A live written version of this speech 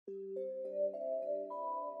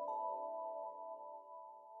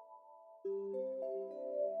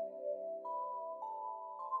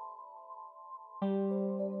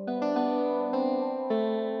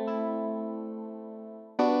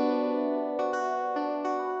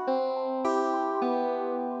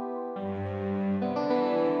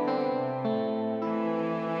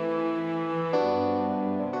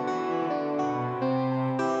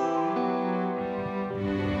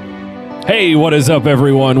Hey, what is up,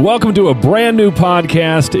 everyone? Welcome to a brand new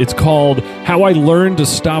podcast. It's called How I Learned to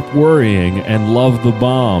Stop Worrying and Love the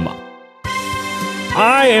Bomb.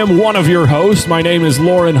 I am one of your hosts. My name is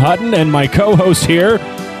Lauren Hutton, and my co-host here...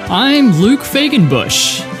 I'm Luke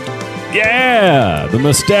Fagenbush. Yeah, the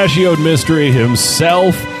mustachioed mystery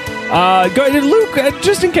himself. Go ahead, Luke,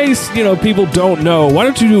 just in case, people don't know, why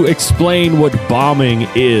don't you explain what bombing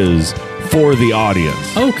is for the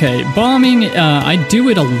audience? Okay, bombing, I do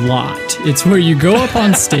it a lot. It's where you go up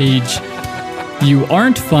on stage, you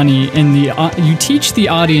aren't funny, and you teach the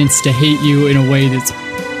audience to hate you in a way that's...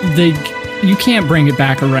 you can't bring it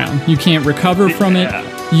back around. You can't recover from it.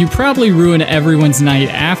 You probably ruin everyone's night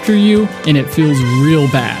after you, and it feels real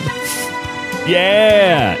bad.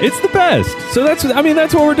 Yeah, it's the best. So that's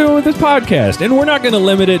what we're doing with this podcast. And we're not going to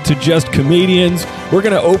limit it to just comedians. We're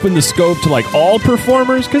going to open the scope to all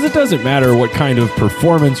performers, because it doesn't matter what kind of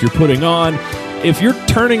performance you're putting on. If you're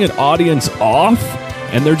turning an audience off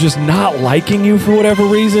and they're just not liking you for whatever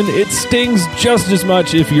reason, it stings just as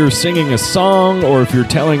much if you're singing a song or if you're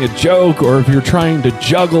telling a joke or if you're trying to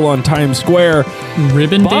juggle on Times Square.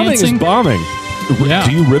 Ribbon Bombing dancing? is bombing. Yeah.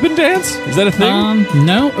 Do you ribbon dance? Is that a thing?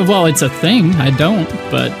 No. Well, it's a thing. I don't,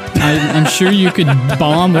 but I'm sure you could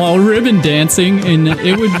bomb while ribbon dancing, and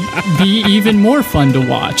it would be even more fun to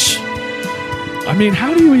watch. I mean,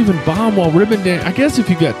 how do you even bomb while ribbon dance? I guess if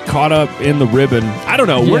you get caught up in the ribbon, I don't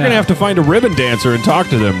know. We're going to have to find a ribbon dancer and talk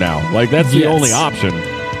to them now. That's the only option.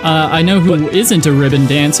 I know who isn't a ribbon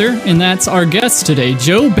dancer, and that's our guest today,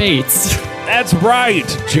 Joe Bates. That's right,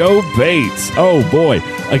 Joe Bates. Oh, boy.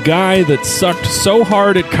 A guy that sucked so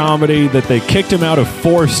hard at comedy that they kicked him out of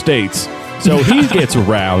 4 states. So he gets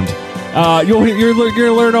around. You're going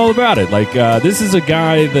to learn all about it. This is a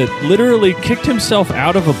guy that literally kicked himself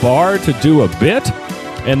out of a bar to do a bit,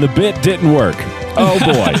 and the bit didn't work. Oh,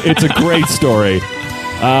 boy. It's a great story.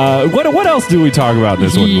 What else do we talk about in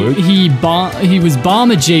this one, Luke? He was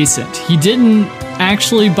bomb adjacent. He didn't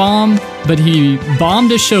actually bomb, but he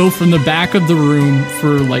bombed a show from the back of the room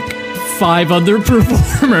for 5 other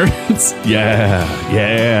performers.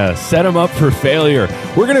 Yeah. Set him up for failure.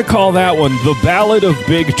 We're going to call that one The Ballad of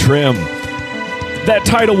Big Trim. That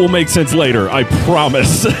title will make sense later, I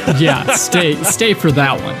promise. Yeah, stay for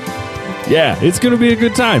that one. Yeah, it's going to be a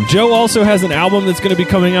good time. Joe also has an album that's going to be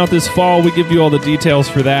coming out this fall. We give you all the details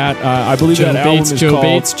for that. I believe that album is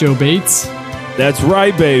called... Joe Bates. That's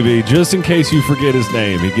right, baby. Just in case you forget his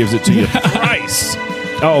name, he gives it to you thrice.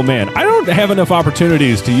 Oh, man. I don't have enough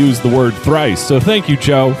opportunities to use the word thrice, so thank you,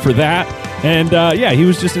 Joe, for that. And, he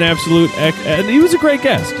was just an absolute... and he was a great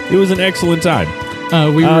guest. It was an excellent time.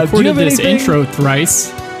 We recorded this intro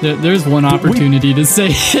thrice. There's one opportunity to say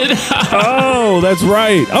it. Oh, that's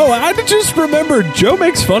right. Oh, I just remembered Joe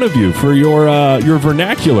makes fun of you for your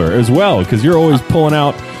vernacular as well, because you're always pulling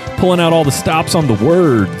out all the stops on the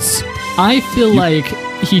words. I feel like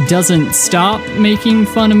he doesn't stop making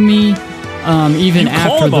fun of me, even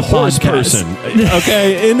after the horse podcast. Person.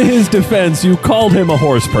 Okay, in his defense, you called him a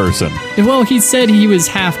horse person. Well, he said he was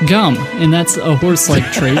half gum, and that's a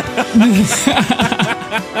horse-like trait.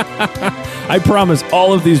 I promise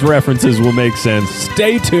all of these references will make sense.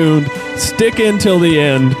 Stay tuned. Stick in till the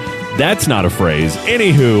end. That's not a phrase.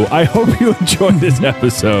 Anywho, I hope you enjoyed this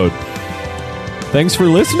episode. Thanks for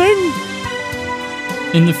listening.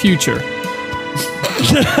 In the future.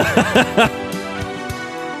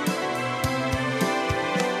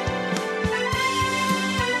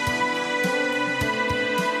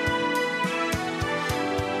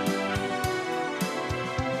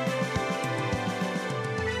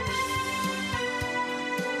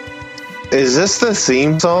 Is this the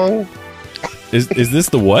theme song? Is this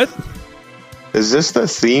the what? Is this the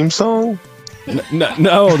theme song?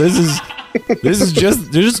 No, this is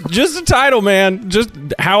just a title, man. Just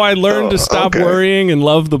how I learned to stop worrying and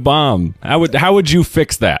love the bomb. How would you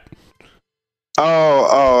fix that?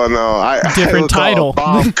 Oh no! Different title.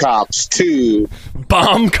 Bomb Cops 2.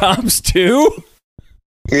 Bomb Cops 2?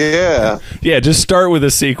 Yeah. Yeah, just start with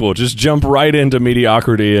a sequel. Just jump right into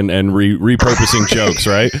mediocrity and repurposing jokes,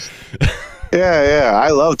 right? Yeah.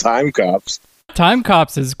 I love Time Cops. Time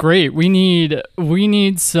Cops is great. We need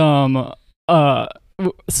some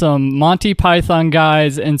Monty Python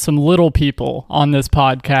guys and some little people on this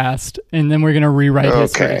podcast, and then we're gonna rewrite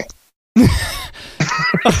history.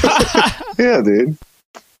 Yeah, dude.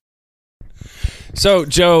 So,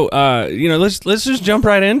 Joe, let's just jump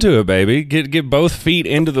right into it, baby. Get both feet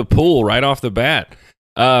into the pool right off the bat.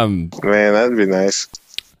 Man, that'd be nice.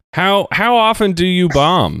 How often do you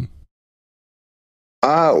bomb?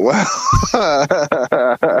 Well,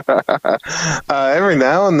 every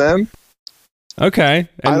now and then. Okay.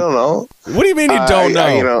 I don't know. What do you mean you don't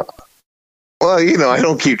know? Well, I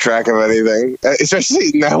don't keep track of anything,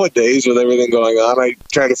 especially nowadays with everything going on. I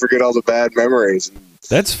try to forget all the bad memories. And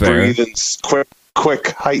That's fair. breathe in quick,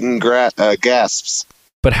 heightened gasps.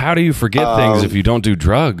 But how do you forget things if you don't do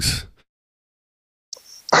drugs?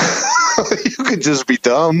 You could just be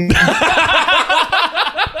dumb.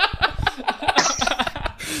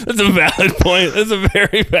 That's a valid point. That's a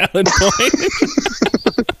very valid point.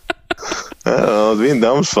 I don't know. Being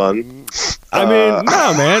dumb's fun. I mean,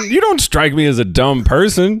 no, man. You don't strike me as a dumb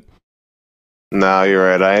person. No, you're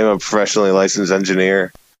right. I am a professionally licensed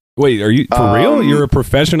engineer. Wait, are you for real? You're a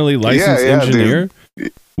professionally licensed engineer?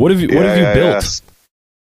 Dude. What have you built?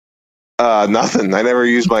 Nothing. I never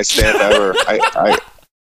used my stamp ever. I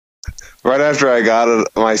right after I got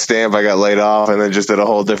my stamp, I got laid off and then just did a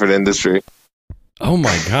whole different industry. Oh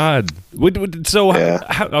my God. So,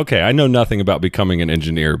 okay, I know nothing about becoming an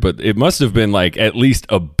engineer, but it must have been like at least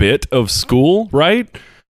a bit of school, right?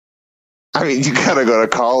 I mean, you gotta go to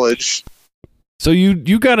college. So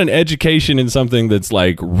you got an education in something that's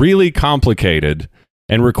like really complicated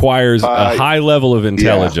and requires a high level of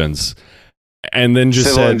intelligence. Yeah. And then just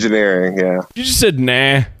civil said engineering, yeah. You just said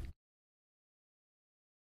nah.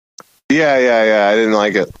 Yeah. I didn't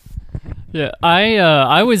like it. Yeah,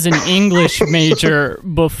 I was an English major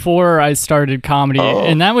before I started comedy,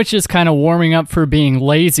 and that was just kind of warming up for being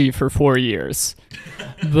lazy for 4 years.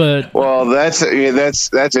 But that's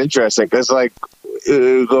interesting because like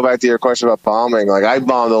go back to your question about bombing. Like I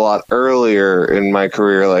bombed a lot earlier in my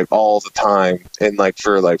career, like all the time, and like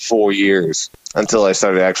for like 4 years until I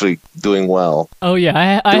started actually doing well. Oh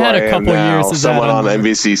yeah, I had a couple years of someone that on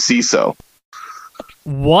NBC CISO.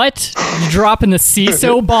 What? You dropping the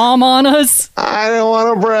CISO bomb on us? I don't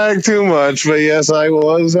want to brag too much, but yes, I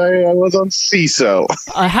was. I was on CISO.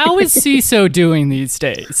 How is CISO doing these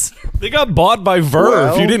days? They got bought by Verve.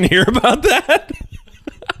 Well, you didn't hear about that?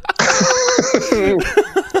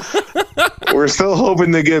 We're still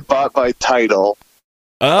hoping to get bought by Tidal.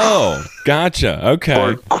 Oh, gotcha. Okay.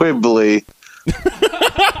 Or Quibbly.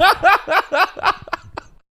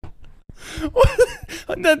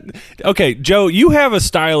 Okay, Joe, you have a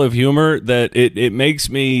style of humor that it makes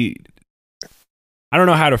me, I don't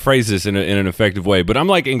know how to phrase this in an effective way, but I'm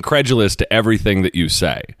like incredulous to everything that you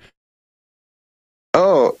say.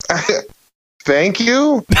 Oh, thank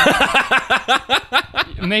you.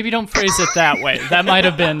 Maybe don't phrase it that way. That might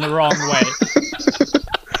have been the wrong way.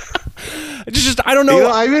 I don't know.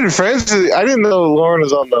 I've been friends with, I didn't know Lauren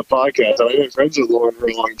was on the podcast. I've been friends with Lauren for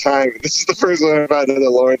a long time. This is the first one I found out that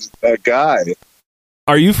Lauren's that guy.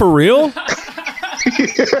 Are you for real?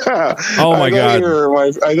 Yeah. Oh my God.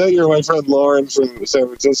 I thought you were my friend Lauren from San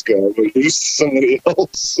Francisco, but you're just somebody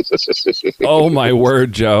else. Oh my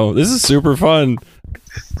word, Joe. This is super fun.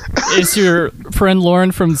 Is your friend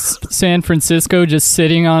Lauren from San Francisco just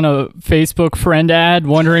sitting on a Facebook friend ad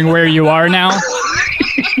wondering where you are now?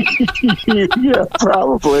 Yeah,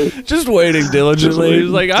 probably. Just waiting diligently. He's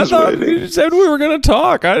like, I thought you said we were going to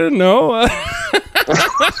talk. I didn't know.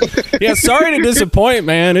 Yeah, sorry to disappoint,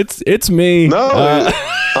 man. It's me. No,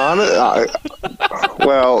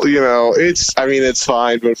 well, it's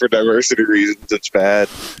fine, but for diversity reasons, it's bad.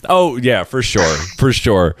 Oh yeah, for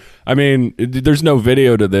sure. I mean, there's no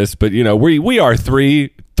video to this, but we are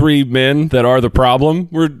three men that are the problem.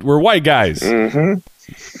 We're white guys. Mm-hmm.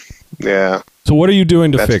 Yeah. So what are you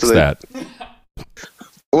doing to fix that?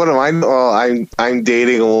 What am I? Well, I'm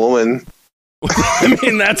dating a woman. I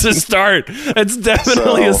mean, that's a start. That's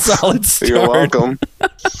definitely a solid start. You're welcome.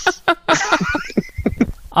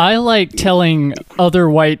 I like telling other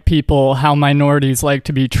white people how minorities like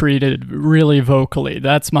to be treated really vocally.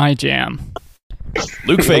 That's my jam.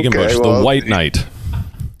 Luke Fagenbush, the White Knight.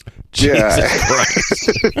 Jesus Christ.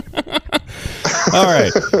 All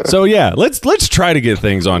right. So yeah, let's try to get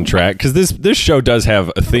things on track because this show does have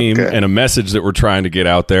a theme and a message that we're trying to get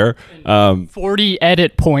out there. 40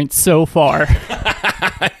 edit points so far.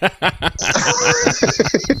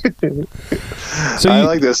 So I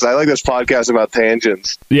like this. I like this podcast about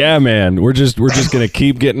tangents. Yeah, man. We're just gonna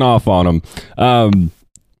keep getting off on them.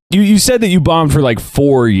 You said that you bombed for like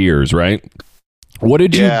 4 years, right? What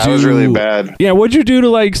did you do? Yeah, it was really bad. Yeah, what'd you do to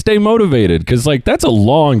like stay motivated? Because like that's a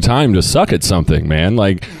long time to suck at something, man.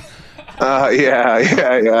 Like,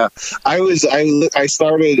 yeah. I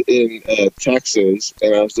started in Texas,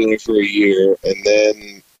 and I was doing it for a year, and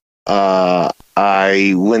then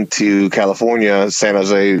I went to California, San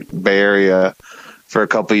Jose Bay Area, for a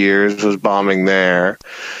couple years. Was bombing there.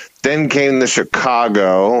 Then came to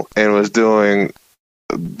Chicago and was doing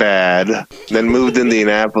bad. Then moved to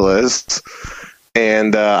Indianapolis.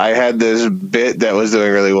 And I had this bit that was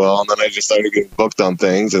doing really well, and then I just started getting booked on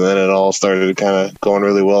things, and then it all started kind of going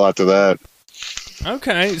really well after that.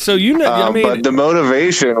 Okay, so you know, I mean, but the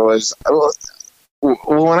motivation was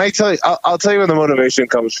when I tell you, I'll tell you where the motivation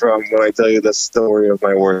comes from when I tell you the story of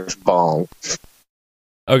my worst bomb.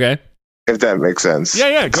 okay. If that makes sense.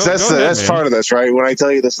 Yeah. That's part of this, right? When I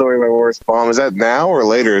tell you the story of my worst bomb, is that now or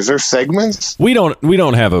later? Is there segments? We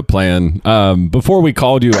don't have a plan. Before we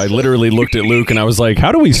called you, I literally looked at Luke and I was like,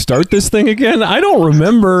 "How do we start this thing again? I don't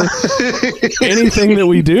remember anything that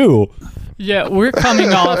we do." Yeah, we're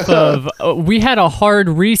coming off of we had a hard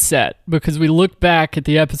reset because we looked back at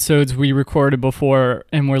the episodes we recorded before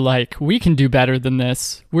and we're like, we can do better than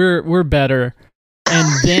this. We're better. And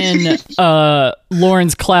then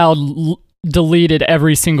Lauren's cloud deleted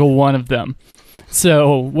every single one of them.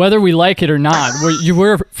 So whether we like it or not,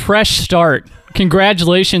 we're a fresh start.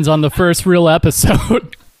 Congratulations on the first real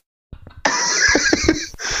episode.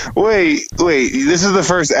 Wait, this is the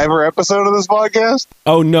first ever episode of this podcast?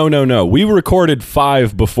 Oh, no. We recorded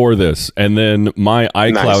 5 before this, and then my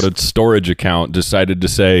iCloud storage account decided to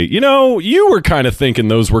say, you were kind of thinking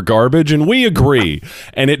those were garbage, and we agree.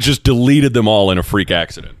 And it just deleted them all in a freak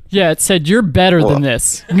accident. Yeah, it said, you're better than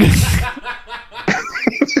this.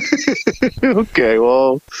 Okay,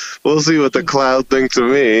 well, we'll see what the cloud thinks of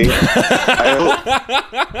me.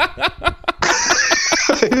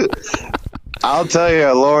 I'll tell you,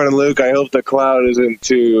 Lauren and Luke, I hope the cloud isn't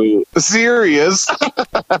too serious.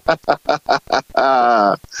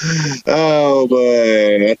 Oh,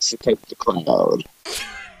 boy. That's the cloud.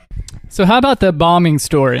 So how about that bombing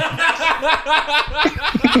story?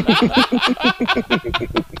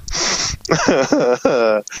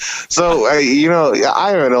 So,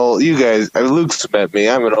 I'm an old... You guys... Luke's met me.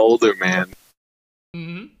 I'm an older man.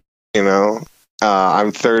 Mm-hmm.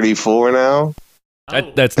 I'm 34 now.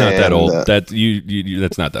 That's not that old. That's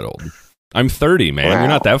not that old. I'm 30, man. Wow. You're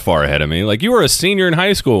not that far ahead of me. Like, you were a senior in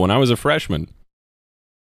high school when I was a freshman.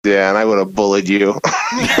 Yeah, and I would have bullied you.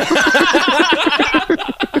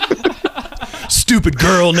 Stupid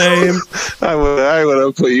girl name. I would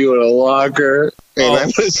have put you in a locker, and I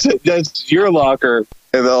would have said, that's your locker.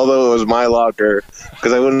 And although it was my locker,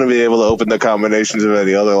 because I wouldn't be able to open the combinations of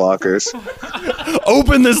any other lockers.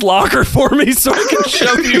 Open this locker for me so I can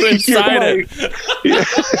shove you inside it. Yeah.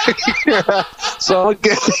 So I'll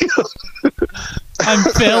get you. I'm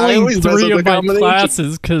failing 3 of my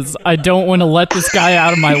classes because I don't want to let this guy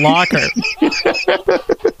out of my locker.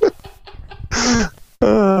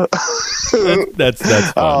 That's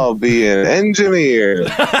fun. I'll be an engineer.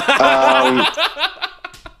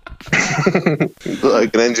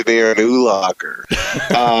 Like an engineer in a locker.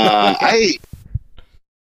 I'm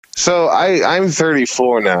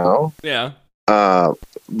 34 now. Yeah.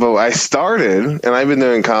 But I started, and I've been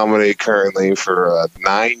doing comedy currently for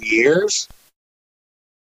 9 years.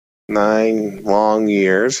 9 long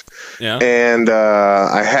years. Yeah. And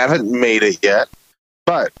I haven't made it yet.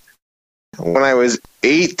 But when I was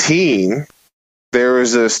 18, there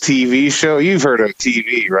was this TV show. You've heard of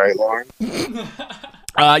TV, right, Lauren?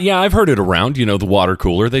 Yeah, I've heard it around. The water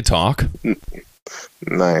cooler. They talk.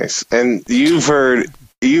 Nice. And you've heard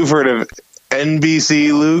of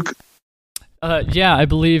NBC, Luke? Yeah, I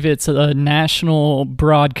believe it's a national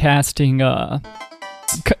broadcasting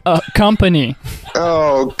company.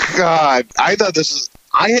 Oh God! I thought this was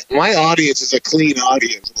my audience is a clean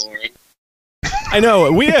audience, Lauren. I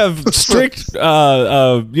know we have strict,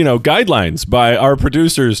 guidelines by our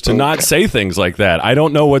producers to not say things like that. I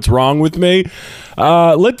don't know what's wrong with me.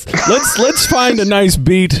 Let's find a nice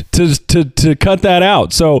beat to cut that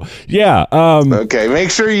out. So yeah. Okay,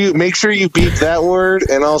 make sure you beat that word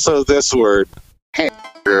and also this word.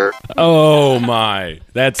 Oh my,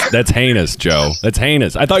 that's heinous, Joe. That's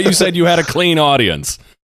heinous. I thought you said you had a clean audience.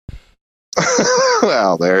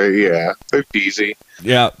 Well, they're easy.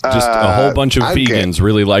 Yeah, just a whole bunch of vegans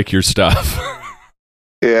really like your stuff.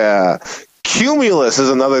 Yeah. Cumulus is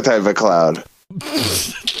another type of cloud.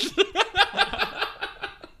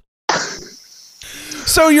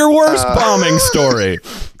 So your worst bombing story.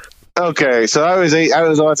 Okay, so I was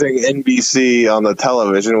watching NBC on the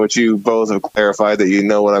television, which you both have clarified that you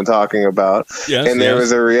know what I'm talking about. Yes, and there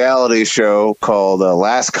was a reality show called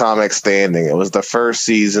Last Comic Standing. It was the first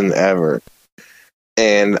season ever.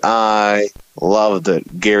 And I loved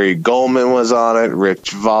it. Gary Goldman was on it,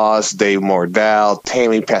 Rich Voss, Dave Mordell,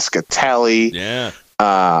 Tammy Pescatelli,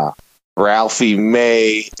 Ralphie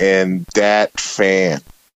May, and Dat Fan.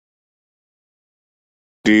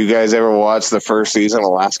 Do you guys ever watch the first season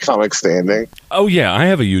of Last Comic Standing? Oh, yeah. I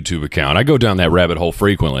have a YouTube account. I go down that rabbit hole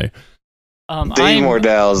frequently. Dave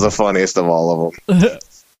Mordell is the funniest of all of them.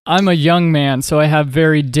 I'm a young man, so I have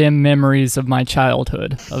very dim memories of my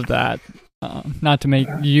childhood of that. Not to make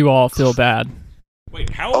you all feel bad.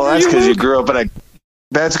 Wait, how old are you? Oh, that's because you grew up in a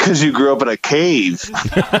That's because you grew up in a cave.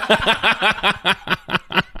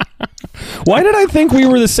 Why did I think we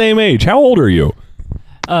were the same age? How old are you?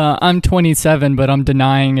 I'm 27, but I'm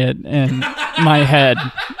denying it in my head.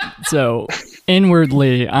 So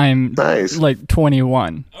inwardly, I'm Nice. like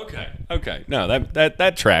 21. Okay. No,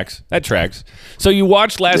 that tracks. That tracks. So you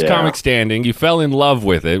watched Last Yeah. Comic Standing. You fell in love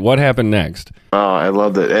with it. What happened next? Oh, I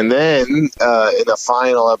loved it. And then in the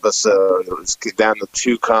final episode, it was down to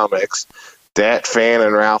 2 comics, Dat Fan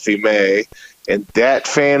and Ralphie May, and Dat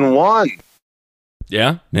Fan won.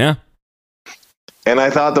 Yeah. And I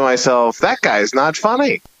thought to myself, that guy's not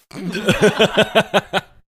funny.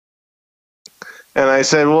 And I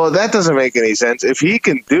said, well, that doesn't make any sense. If he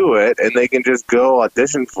can do it and they can just go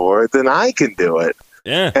audition for it, then I can do it.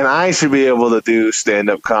 Yeah. And I should be able to do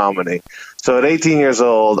stand-up comedy. So at 18 years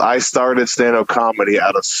old, I started stand-up comedy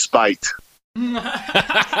out of spite.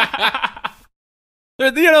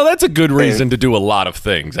 That's a good reason to do a lot of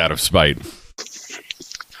things out of spite.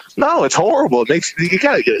 No, it's horrible. It makes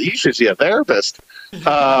you should see a therapist. It's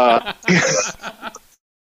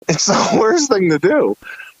the worst thing to do.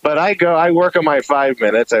 But I work on my 5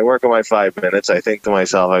 minutes. I think to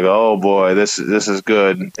myself, I go, oh boy, this is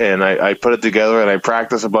good. And I put it together and I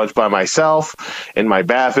practice a bunch by myself in my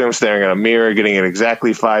bathroom, staring at a mirror, getting it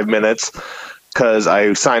exactly 5 minutes. Because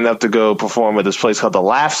I signed up to go perform at this place called the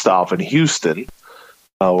Laugh Stop in Houston,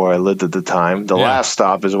 where I lived at the time. The Laugh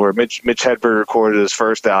Stop is where Mitch Hedberg recorded his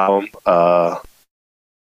first album. Not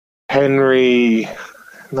Henry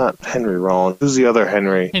Rollins. Who's the other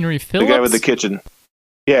Henry? Henry Phillips? The guy with the kitchen.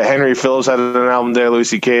 Yeah, Henry Phillips had an album there. Louis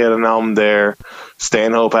C.K. had an album there.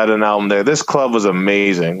 Stanhope had an album there. This club was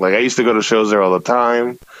amazing. Like, I used to go to shows there all the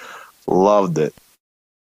time. Loved it.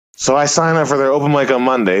 So I signed up for their open mic on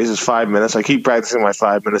Mondays. It's 5 minutes. I keep practicing my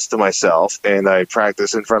 5 minutes to myself, and I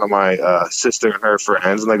practice in front of my sister and her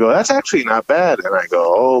friends, and they go, that's actually not bad. And I go,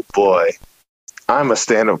 oh, boy, I'm a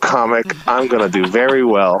stand-up comic. I'm going to do very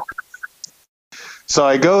well. So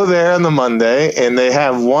I go there on the Monday, and they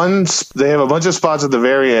have a bunch of spots at the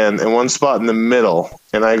very end and one spot in the middle.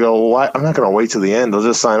 And I go, why? I'm not going to wait till the end. I'll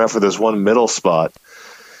just sign up for this one middle spot,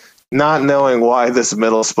 not knowing why this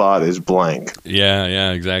middle spot is blank.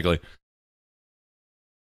 Yeah, exactly.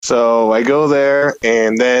 So I go there,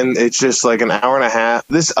 and then it's just like an hour and a half.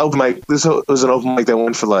 This was an open mic that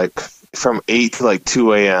went for like from 8 to like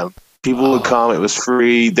 2 a.m. People would come. It was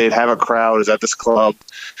free. They'd have a crowd. It was at this club.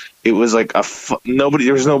 It was like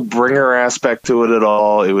there was no bringer aspect to it at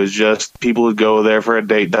all. It was just people would go there for a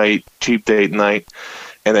date night, cheap date night,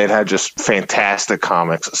 and they'd have just fantastic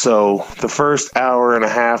comics. So the first hour and a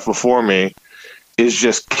half before me is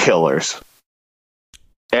just killers.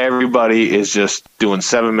 Everybody is just doing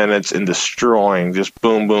 7 minutes and destroying, just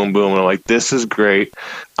boom, boom, boom. And I'm like, this is great.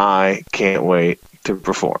 I can't wait to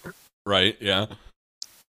perform. Right, yeah.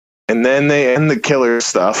 And then they end the killer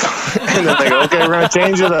stuff. And then they go, okay, we're going to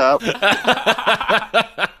change it up.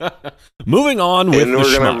 Moving on with And the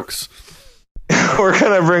we're gonna- schmucks. We're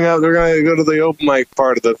going to go to the open mic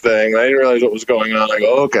part of the thing. I didn't realize what was going on. I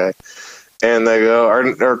go, okay. And they go,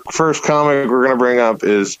 our first comic we're going to bring up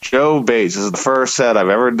is Joe Bates. This is the first set I've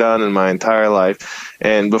ever done in my entire life.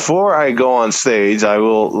 And before I go on stage, I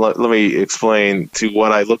will let me explain to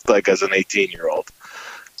what I looked like as an 18-year-old.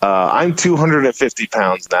 I'm 250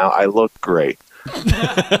 pounds now. I look great.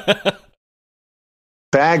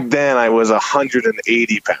 Back then, I was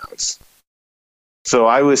 180 pounds. So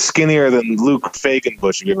I was skinnier than Luke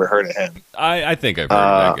Fagenbush, if you ever heard of him. I think I've heard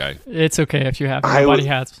of that guy. It's okay if you have. Nobody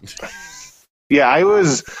has. Yeah, I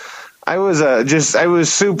was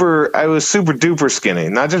super duper skinny,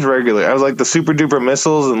 not just regular. I was like the super duper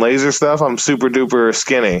missiles and laser stuff. I'm super duper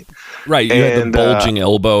skinny. Right, you had the And, bulging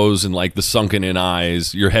elbows and like the sunken in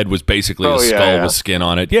eyes. Your head was basically a skull with skin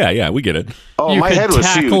on it. Yeah, we get it. Oh, You my could head was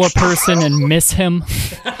tackle huge. a person and miss him.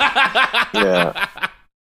 Yeah.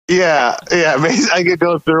 I could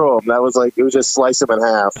go through them. That was like, it was just slice them in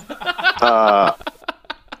half.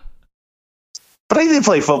 But I did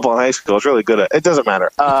play football in high school. I was really good at it. It doesn't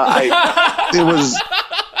matter. I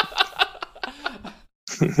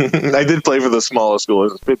did play for the smallest school. There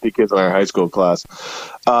was 50 kids in our high school class.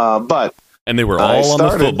 And they were all on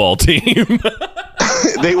the football team.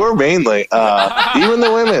 They were mainly. Even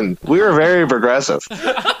the women. We were very progressive.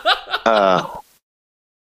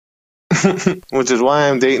 Which is why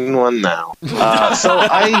I'm dating one now.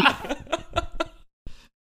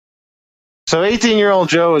 So 18-year-old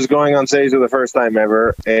Joe is going on stage for the first time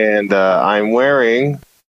ever, and I'm wearing,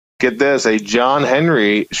 get this, a John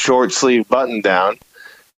Henry short sleeve button down.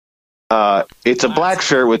 It's a black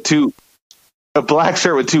shirt with two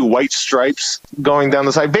white stripes going down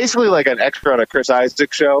the side, basically like an extra on a Chris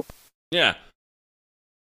Isaak show. Yeah.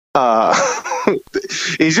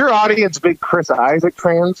 Is your audience big Chris Isaac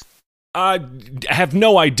fans? I have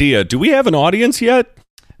no idea. Do we have an audience yet?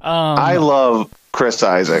 I love Chris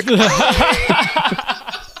Isaac.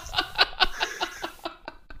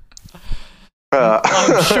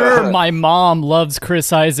 I'm sure my mom loves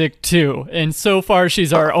Chris Isaac too, and so far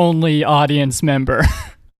she's our only audience member.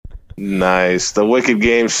 Nice. The wicked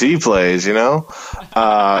game she plays, you know?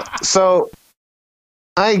 So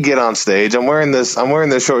I get on stage. I'm wearing this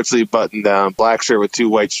short sleeve button down, black shirt with 2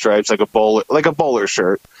 white stripes, like a bowler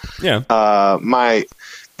shirt. Yeah.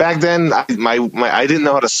 Back then I didn't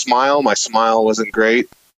know how to smile. My smile wasn't great.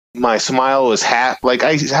 My smile was like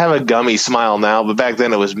I have a gummy smile now, but back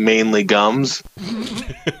then it was mainly gums.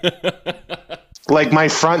 Like my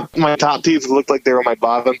top teeth looked like they were my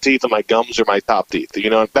bottom teeth, and my gums are my top teeth. You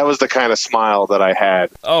know, that was the kind of smile that I had.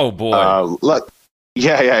 Oh boy!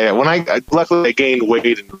 Yeah. When luckily I gained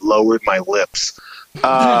weight and lowered my lips.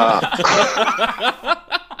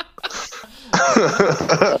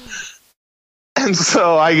 And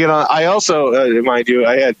so I get on. I also, mind you,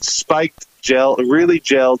 I had really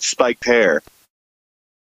gelled spiked hair,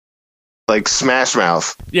 like Smash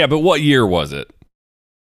Mouth. Yeah, but what year was it?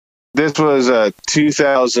 This was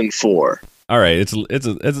 2004. All right,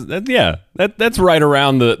 that's right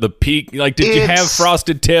around the peak. Like, did you have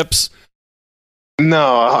frosted tips?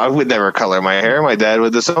 No, I would never color my hair. My dad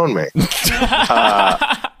would disown me.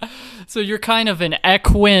 So you're kind of an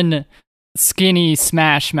equine, skinny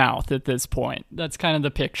Smash Mouth at this point. That's kind of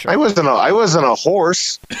the picture. I wasn't a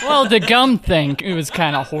horse. Well, the gum thing, it was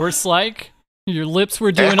kind of horse-like. Your lips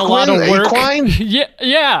were doing a lot of work. Equine?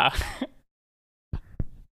 Yeah.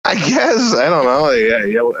 I guess. I don't know.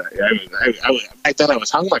 I thought I was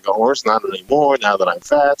hung like a horse. Not anymore. Now that I'm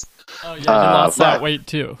fat. Oh yeah, you lost that weight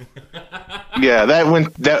too. Yeah, that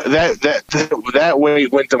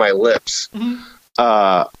weight went to my lips.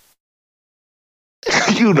 Mm-hmm.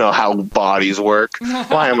 You know how bodies work.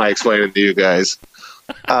 Why am I explaining to you guys?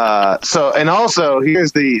 And also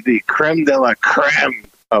here's the creme de la creme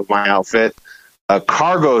of my outfit: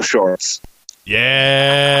 cargo shorts.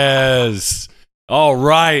 Yes. All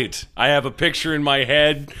right. I have a picture in my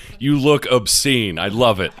head. You look obscene. I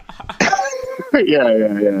love it. Yeah.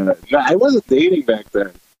 No, I wasn't dating back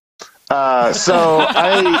then. So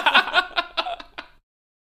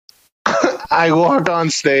I walk on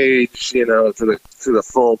stage, you know, to the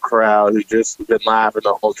full crowd who just been laughing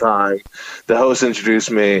the whole time. The host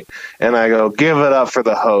introduced me, and I go, "Give it up for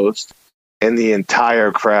the host." And the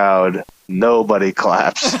entire crowd, nobody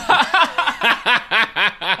claps.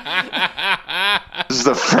 This is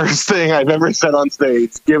the first thing I've ever said on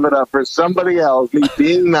stage. Give it up for somebody else, me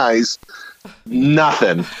being nice.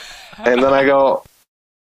 Nothing. And then I go,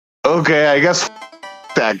 okay, I guess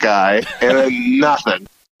that guy. And then nothing.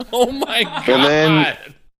 Oh my God. And then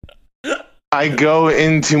I go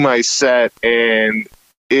into my set, and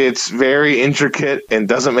it's very intricate and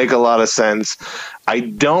doesn't make a lot of sense. I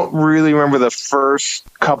don't really remember the first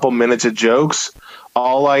couple minutes of jokes.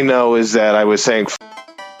 All I know is that I was saying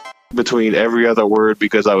between every other word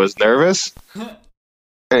because I was nervous.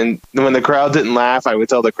 And when the crowd didn't laugh, I would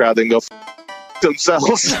tell the crowd they can go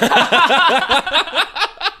themselves.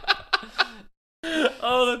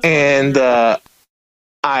 And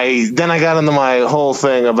I got into my whole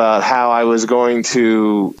thing about how I was going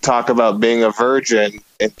to talk about being a virgin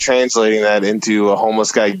and translating that into a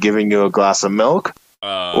homeless guy giving you a glass of milk.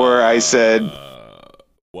 Where I said,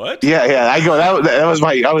 what? Yeah. I go, that was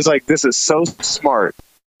I was like, this is so smart.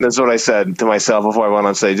 That's what I said to myself before I went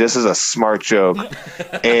on stage. This is a smart joke.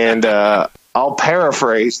 And I'll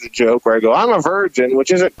paraphrase the joke where I go, I'm a virgin,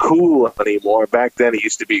 which isn't cool anymore. Back then it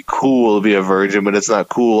used to be cool to be a virgin, but it's not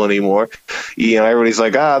cool anymore. You know, everybody's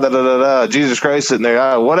like, Jesus Christ sitting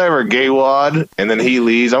there, whatever, gay wad. And then he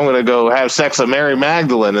leaves. I'm going to go have sex with Mary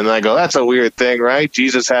Magdalene. And I go, that's a weird thing, right?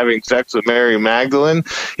 Jesus having sex with Mary Magdalene.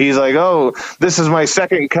 He's like, oh, this is my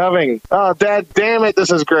second coming. Oh, dad, damn it.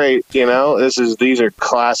 This is great. You know, these are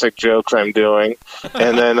classic jokes I'm doing.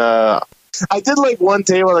 And then, I did like one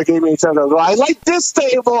table that gave me a chance. I was like, I like this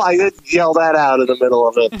table. I did yell that out in the middle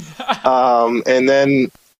of it. And then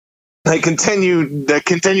I continued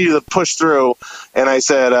to push through, and I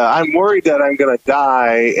said, I'm worried that I'm going to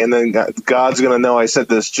die, and then God's going to know I said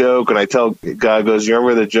this joke, and I tell God, goes, you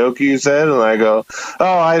remember the joke you said? And I go,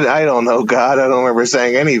 oh, I don't know, God. I don't remember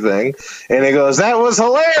saying anything. And he goes, that was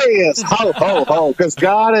hilarious. Ho, ho, ho, because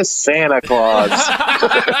God is Santa Claus.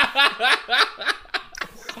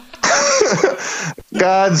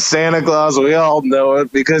 God's Santa Claus. We all know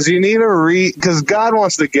it because you need because God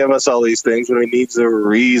wants to give us all these things, but He needs a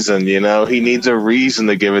reason. You know, He needs a reason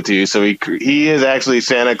to give it to you. So He is actually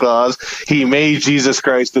Santa Claus. He made Jesus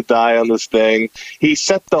Christ to die on this thing. He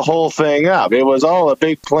set the whole thing up. It was all a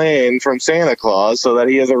big plan from Santa Claus, so that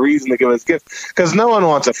He has a reason to give us gifts. Because no one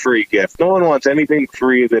wants a free gift. No one wants anything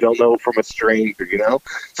free they don't know from a stranger. You know.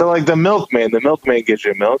 So like the milkman gives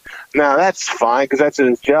you milk. Now that's fine because that's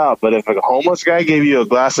his job. But if a homeless guy gave you a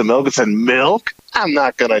glass of milk and said, milk, I'm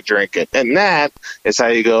not going to drink it. And that is how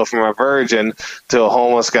you go from a virgin to a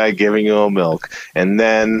homeless guy giving you a milk. And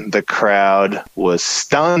then the crowd was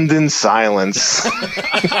stunned in silence.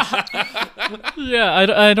 Yeah,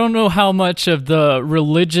 I don't know how much of the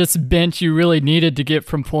religious bent you really needed to get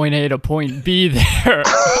from point A to point B there.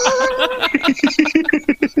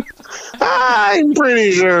 I'm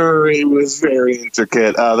pretty sure it was very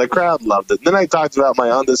intricate. The crowd loved it. Then I talked about my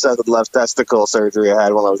undescended left testicle surgery I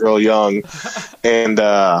had when I was real young. And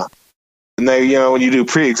they, you know, when you do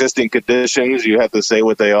pre-existing conditions, you have to say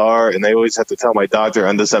what they are. And they always have to tell my doctor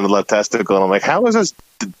undescended left testicle. And I'm like, how does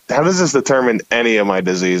this determine any of my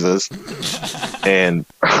diseases? And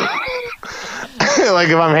like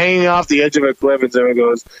if I'm hanging off the edge of a cliff and someone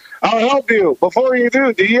goes, I'll help you. Before you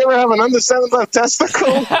do you ever have an undescended left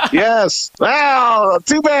testicle? Yes. Wow,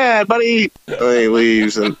 too bad, buddy. And he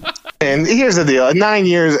leaves. And here's the deal. 9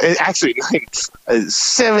 years, actually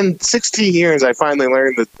 16 years, I finally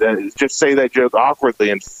learned that just say that joke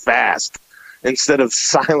awkwardly and fast instead of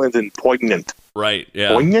silent and poignant. Right, yeah.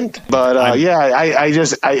 Poignant? But I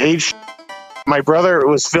aged. My brother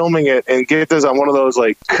was filming it, and get this, on one of those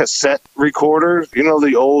like cassette recorders. You know,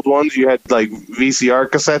 the old ones you had like VCR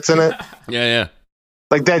cassettes in it. Yeah.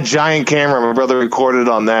 Like that giant camera. My brother recorded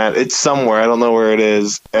on that. It's somewhere. I don't know where it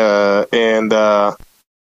is. But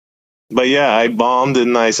yeah, I bombed,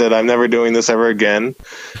 and I said I'm never doing this ever again,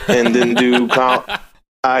 and didn't do.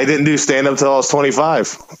 I didn't do stand up till I was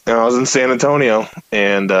 25, and I was in San Antonio,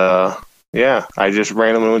 and. Yeah, I just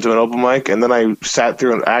randomly went to an open mic, and then I sat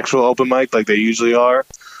through an actual open mic like they usually are,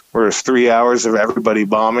 where it's 3 hours of everybody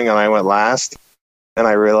bombing, and I went last, and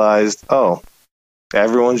I realized, oh,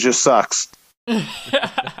 everyone just sucks.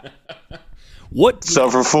 What? So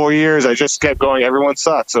for 4 years, I just kept going, everyone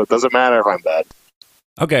sucks, so it doesn't matter if I'm bad.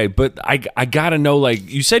 Okay, but I gotta know, like,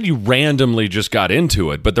 you said you randomly just got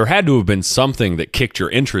into it, but there had to have been something that kicked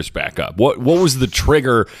your interest back up. What was the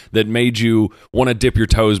trigger that made you want to dip your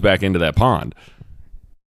toes back into that pond?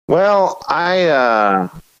 Well,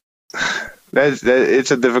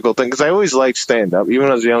 it's a difficult thing, because I always liked stand-up. Even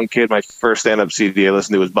when I was a young kid, my first stand-up CD I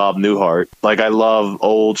listened to was Bob Newhart. Like, I love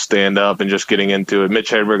old stand-up and just getting into it.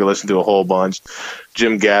 Mitch Hedberg I listened to a whole bunch.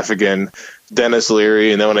 Jim Gaffigan. Dennis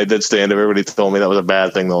Leary, and then when I did stand up, everybody told me that was a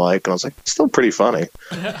bad thing to like, and I was like, it's still pretty funny.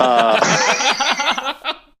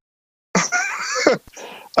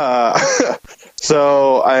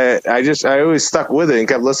 So I always stuck with it and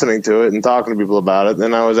kept listening to it and talking to people about it.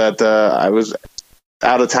 Then I was out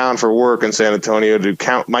of town for work in San Antonio to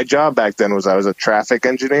count. My job back then was I was a traffic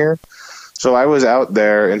engineer. So I was out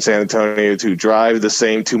there in San Antonio to drive the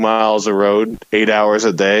same 2 miles of road, 8 hours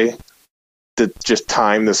a day, to just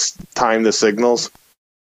time the signals.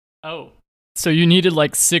 Oh, so you needed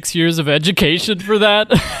like 6 years of education for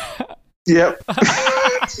that? Yep.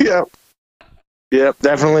 Yep.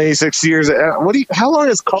 Definitely 6 years. How long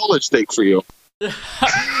does college take for you?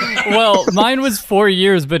 Well, mine was 4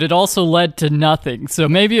 years, but it also led to nothing. So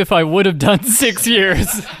maybe if I would have done 6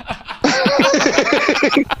 years,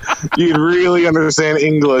 you'd really understand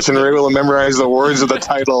English and were able to memorize the words of the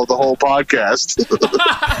title of the whole podcast.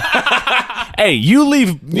 Hey, you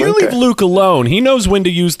leave Luke alone. He knows when to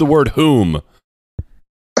use the word whom.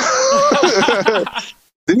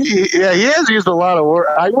 Yeah, he has used a lot of words.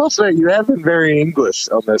 I will say you have been very English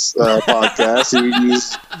on this podcast. You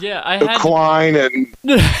used equine and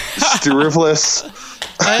steriflus.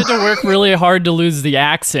 I had to work really hard to lose the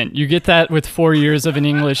accent. You get that with 4 years of an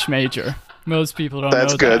English major. Most people don't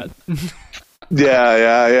know good. that.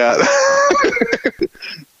 Yeah.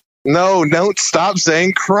 No, don't stop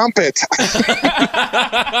saying crumpet.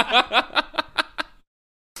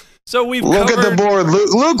 So we've look at the board,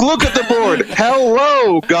 Luke. Look at the board.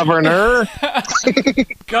 Hello, Governor.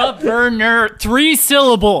 Governor, 3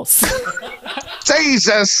 syllables.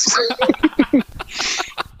 Jesus.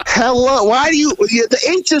 Hello. Why do the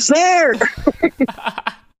H is there?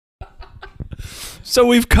 So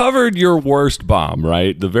we've covered your worst bomb,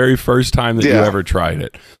 right? The very first time that you ever tried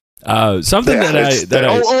it. I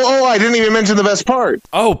didn't even mention the best part.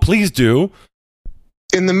 Oh, please do.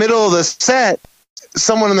 In the middle of the set,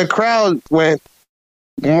 someone in the crowd went,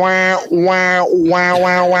 Wow, wow, wow,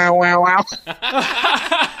 wow, wow, wow, wow.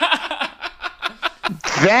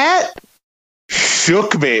 That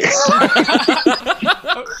shook me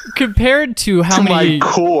Compared to how to many my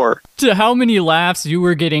core. to how many laughs you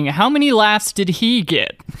were getting, how many laughs did he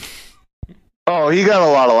get? Oh, he got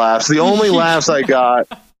a lot of laughs. The only laughs I got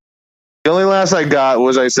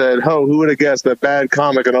was I said, "Oh, who would have guessed that bad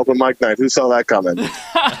comic on open mic night? Who saw that coming?"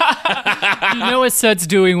 You know a set's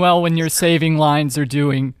doing well when your saving lines are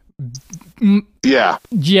doing, Yeah.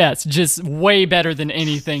 yes, just way better than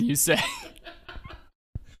anything you say.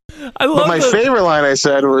 I love But my favorite line I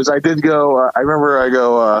said was, I did go, I remember I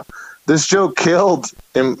go, this joke killed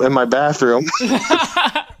in my bathroom.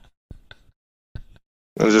 I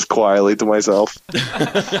was just quietly to myself.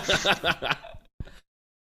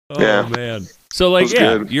 Oh, Yeah. man. So, like, That's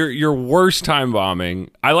yeah, good. your worst time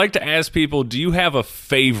bombing. I like to ask people, do you have a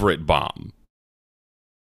favorite bomb?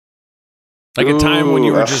 Like a time when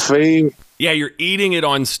you Ooh, were a just, fav- yeah, you're eating it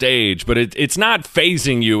on stage, but it's not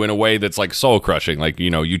phasing you in a way that's like soul crushing. Like, you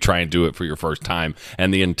know, you try and do it for your first time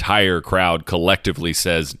and the entire crowd collectively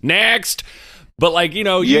says, next. But like, you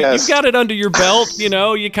know, Yes. you've got it under your belt, you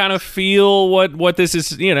know, you kind of feel what this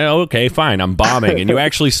is, you know, okay, fine, I'm bombing. And you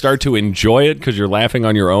actually start to enjoy it because you're laughing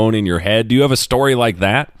on your own in your head. Do you have a story like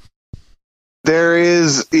that? There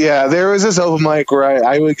was this open mic where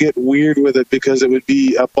I would get weird with it because it would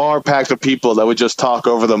be a bar packed of people that would just talk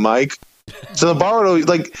over the mic. So the bar would always,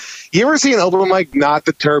 like, you ever see an open mic not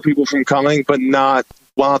deter people from coming, but not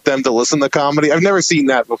want them to listen to comedy? I've never seen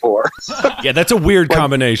that before. Yeah, that's a weird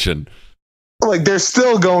combination. Like, they're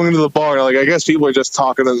still going into the bar. Like, I guess people are just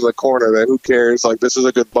talking in the corner. That who cares? Like, this is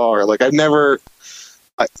a good bar. Like, I've never.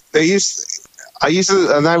 I used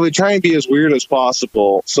to, and I would try and be as weird as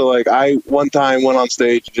possible. So, like, I one time went on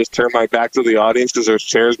stage and just turned my back to the audience because there's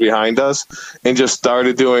chairs behind us, and just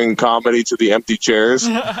started doing comedy to the empty chairs.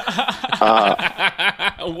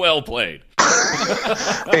 Well played.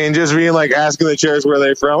 And just being like, asking the chairs where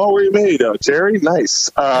they're from. Oh, where you made? Oh, cherry, nice.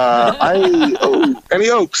 Any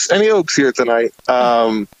oaks here tonight?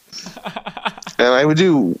 And I would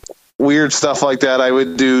do weird stuff like that.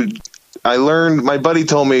 I learned. My buddy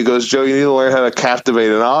told me, he goes, Joe, you need to learn how to captivate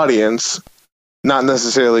an audience, not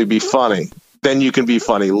necessarily be funny. Then you can be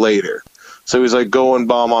funny later. So he's like, go and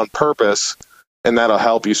bomb on purpose, and that'll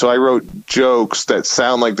help you. So I wrote jokes that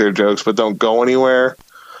sound like they're jokes but don't go anywhere.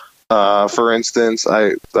 For instance,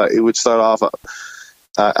 it would start off.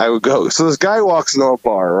 I would go. So this guy walks into a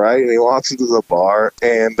bar, right? And he walks into the bar,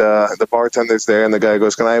 and the bartender's there, and the guy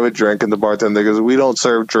goes, "Can I have a drink?" And the bartender goes, "We don't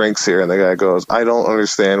serve drinks here." And the guy goes, "I don't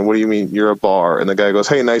understand. What do you mean you're a bar?" And the guy goes,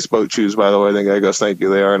 "Hey, nice boat shoes, by the way." And the guy goes, "Thank you.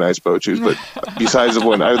 They are nice boat shoes." But besides the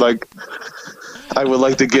point, I would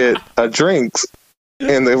like to get a drink.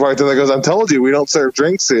 And the bartender goes, "I'm told you, we don't serve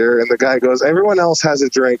drinks here." And the guy goes, "Everyone else has a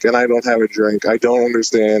drink, and I don't have a drink. I don't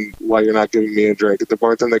understand why you're not giving me a drink." And the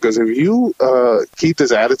bartender goes, "If you keep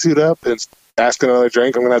this attitude up and ask another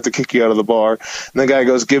drink, I'm going to have to kick you out of the bar." And the guy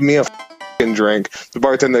goes, "Give me a fucking drink." The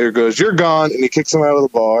bartender goes, "You're gone," and he kicks him out of the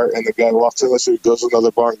bar. And the guy walks in the street, goes to another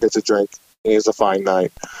bar and gets a drink. And he has a fine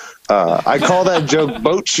night. I call that joke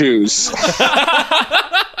boat shoes.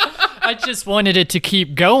 I just wanted it to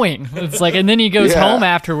keep going. It's like, and then he goes home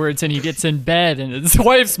afterwards and he gets in bed and his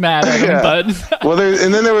wife's mad at him. Yeah. But Well,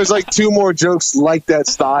 and then there was like two more jokes like that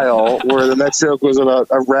style, where the next joke was about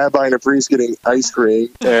a rabbi and a priest getting ice cream,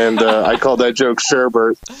 and I called that joke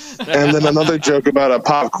sherbet. And then another joke about a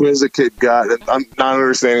pop quiz a kid got, and I'm not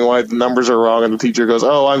understanding why the numbers are wrong, and the teacher goes,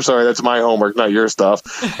 "Oh, I'm sorry, that's my homework, not your stuff."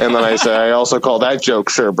 And then I say, I also call that joke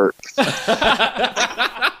sherbet.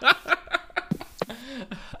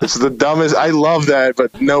 It's the dumbest. I love that,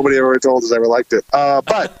 but nobody ever told us I ever liked it.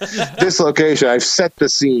 But this location, I've set the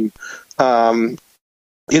scene. It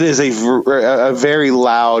is a very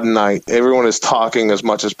loud night. Everyone is talking as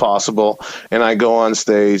much as possible, and I go on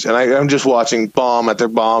stage, and I'm just watching bomb after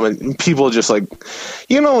bomb, and people just like,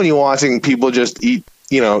 you know, when you're watching people just eat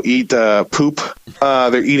poop.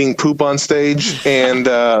 They're eating poop on stage, and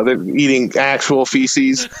they're eating actual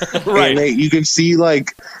feces. Right. And you can see,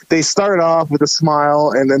 like, they start off with a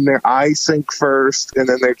smile, and then their eyes sink first, and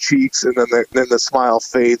then their cheeks, and then the smile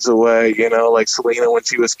fades away. You know, like Selena when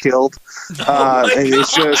she was killed. And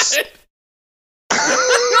it's just.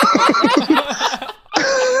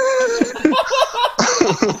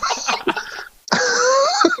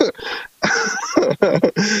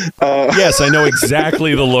 Yes, I know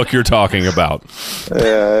exactly the look you're talking about.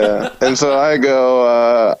 Yeah. And so I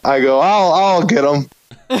go, I'll get him.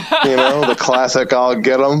 You know, the classic, I'll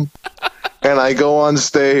get him. And I go on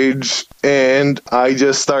stage, and I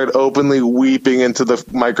just start openly weeping into the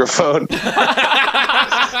microphone.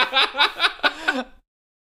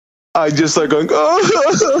 I just start going,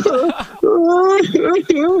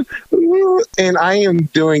 and I am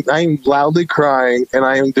loudly crying, and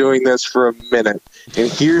I am doing this for a minute. And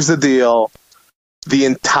here's the deal. The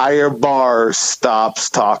entire bar stops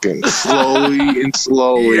talking slowly and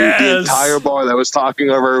slowly. Yes. The entire bar that was talking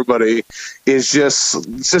over everybody is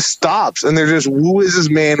just stops. And they're just, who is this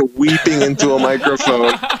man weeping into a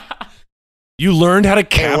microphone? You learned how to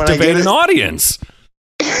captivate an audience.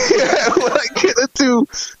 Yeah, when I get into,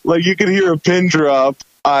 like, you can hear a pin drop,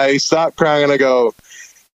 I stop crying and I go,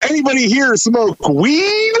 anybody here smoke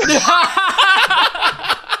weed?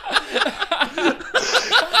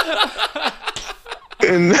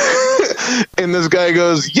 and this guy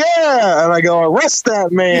goes, yeah, and I go, arrest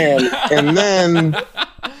that man. And then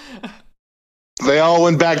they all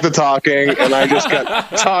went back to talking, and I just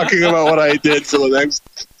kept talking about what I did for the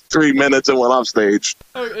next 3 minutes and went off stage.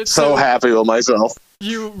 So happy with myself.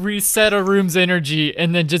 You reset a room's energy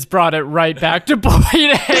and then just brought it right back to point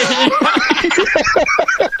A.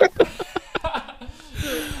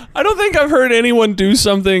 I don't think I've heard anyone do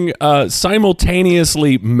something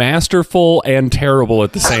simultaneously masterful and terrible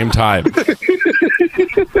at the same time.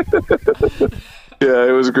 Yeah,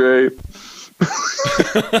 it was great.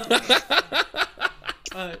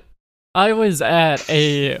 I was at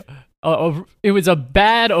it was a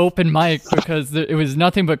bad open mic because it was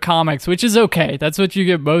nothing but comics, which is okay. That's what you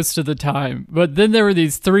get most of the time. But then there were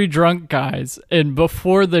these 3 drunk guys, and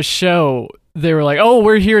before the show, they were like, oh,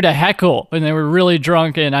 we're here to heckle. And they were really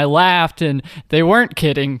drunk, and I laughed, and they weren't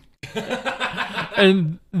kidding.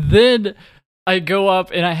 And then I go up,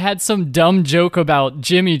 and I had some dumb joke about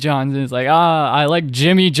Jimmy John's, and it's like, I like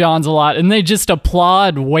Jimmy John's a lot. And they just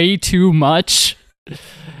applaud way too much.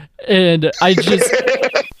 And I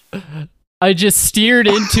just steered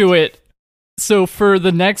into it. So for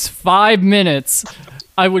the next 5 minutes,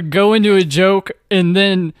 I would go into a joke and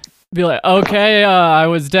then be like, okay, I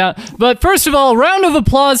was down. But first of all, round of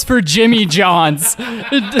applause for Jimmy John's. I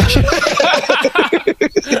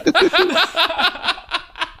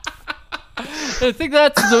think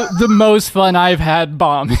that's the most fun I've had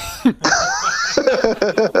bombing.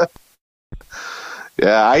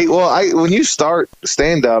 Yeah, when you start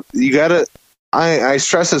stand up, you gotta. I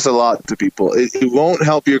stress this a lot to people. It won't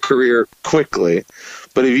help your career quickly,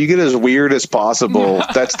 but if you get as weird as possible,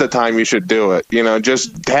 that's the time you should do it. You know,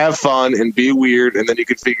 just have fun and be weird, and then you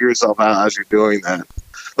can figure yourself out as you're doing that.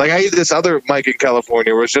 Like, I had this other mic in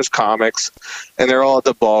California where it's just comics, and they're all at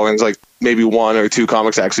the bar, and it's like maybe 1 or 2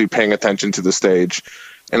 comics actually paying attention to the stage.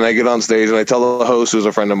 And I get on stage, and I tell the host, who's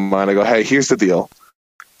a friend of mine, I go, hey, here's the deal.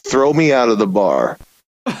 Throw me out of the bar.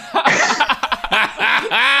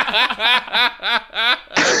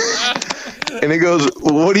 And he goes,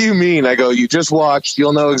 what do you mean? I go, you just watched.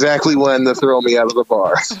 You'll know exactly when to throw me out of the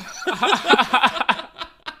bar.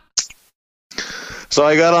 So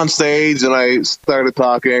I got on stage and I started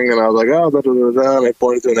talking and I was like, oh, da, da, da, da, and I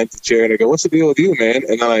pointed to an empty chair and I go, what's the deal with you, man?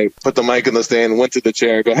 And then I put the mic in the stand, went to the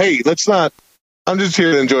chair and go, hey, I'm just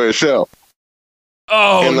here to enjoy a show.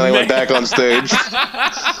 Oh, and then I went back on stage.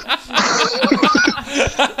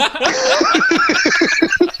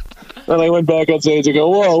 And I went back on stage and go,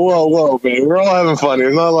 whoa, man. We're all having fun.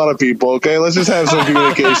 There's not a lot of people, okay? Let's just have some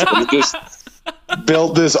communication. And just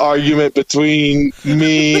built this argument between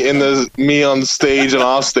me and me on stage and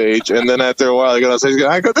off stage. And then after a while, I got on stage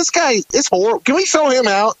and I go, this guy is horrible. Can we throw him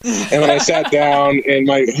out? And when I sat down and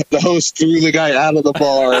the host threw the guy out of the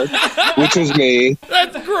bar, which was me.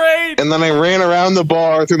 That's great. And then I ran around the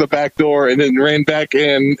bar through the back door and then ran back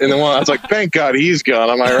in. And then I was like, thank God he's gone.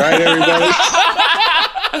 Am I right, everybody?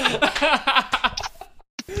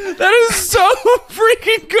 That is so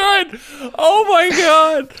freaking good. Oh my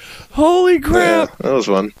God. Holy crap. Yeah, that was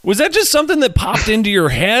fun. Was that just something that popped into your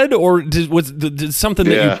head, or did something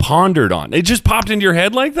that you pondered on? It just popped into your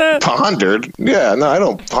head like that? Pondered? Yeah, no, I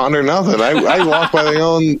don't ponder nothing. I walk by my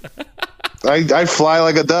own. I fly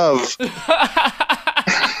like a dove.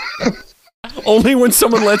 Only when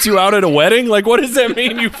someone lets you out at a wedding? Like, what does that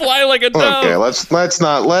mean? You fly like a dove? Okay, let's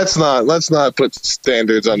not put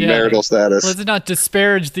standards on marital status. Let's not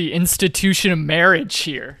disparage the institution of marriage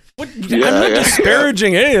here. I'm not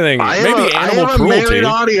disparaging anything. Maybe animal cruelty. I have a married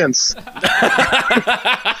audience.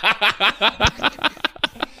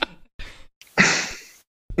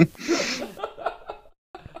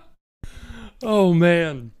 Oh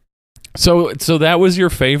man. So that was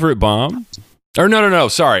your favorite bomb? Or no.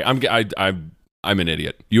 Sorry, I'm an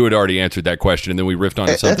idiot. You had already answered that question, and then we riffed on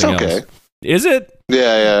something else. Is it?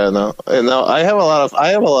 Yeah. No. I have a lot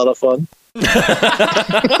of fun.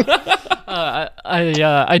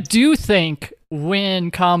 I do think when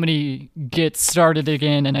comedy gets started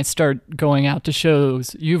again and I start going out to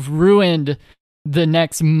shows, you've ruined the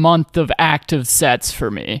next month of active sets for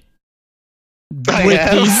me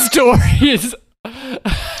with these stories.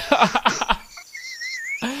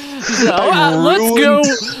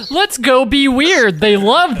 Let's go be weird. They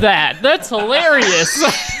love that. That's hilarious.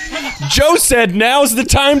 Joe said now's the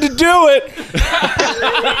time to do it.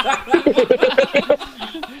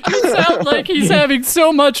 You sound like he's having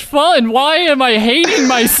so much fun. Why am I hating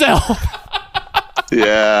myself?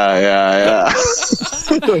 Yeah.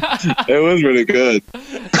 It was really good.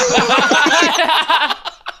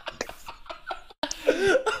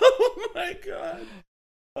 Oh my god.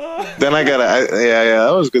 Then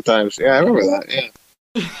that was good times. Yeah, I remember that.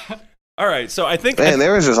 Yeah. All right, so I think Man,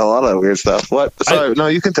 there was just a lot of weird stuff. What? Sorry, no,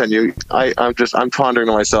 you continue. I'm pondering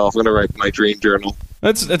to myself. I'm gonna write my dream journal.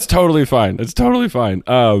 That's totally fine. It's totally fine.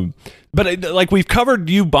 But like we've covered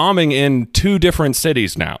you bombing in 2 different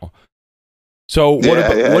cities now. So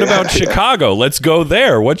what about Chicago? Let's go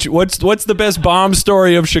there. What's the best bomb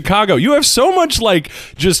story of Chicago? You have so much like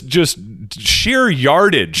just sheer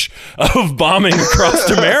yardage of bombing across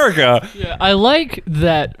America. Yeah, I like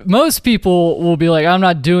that most people will be like, I'm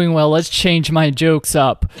not doing well, let's change my jokes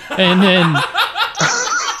up. And then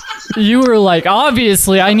you were like,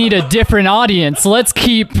 obviously I need a different audience. Let's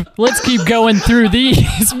keep going through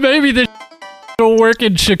these. Maybe this will work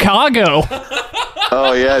in Chicago.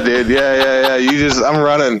 Oh yeah, dude. Yeah. I'm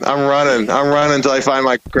running until I find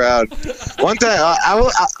my crowd. One time,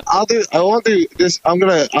 I'll do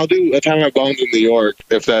a time of bombs in New York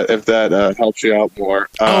if that helps you out more.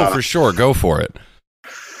 For sure, go for it.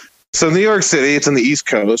 So New York City, it's on the East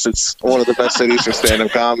Coast. It's one of the best cities for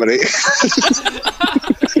stand-up comedy.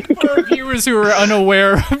 For viewers who are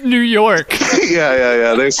unaware of New York.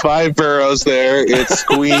 Yeah. There's 5 boroughs there. It's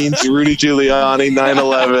Queens, Rudy Giuliani,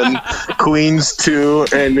 9/11, Queens 2,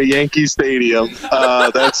 and the Yankee Stadium.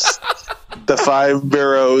 That's the 5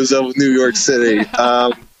 boroughs of New York City.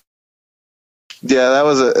 Yeah,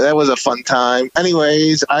 that was a fun time.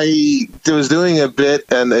 Anyways, I was doing a bit,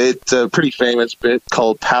 and it's a pretty famous bit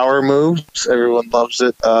called Power Moves. Everyone loves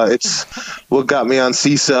it. It's what got me on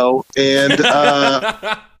CISO, and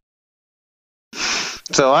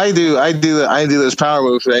so I do this power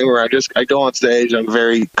move thing where I go on stage. I'm a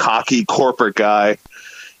very cocky corporate guy.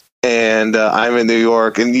 And I'm in New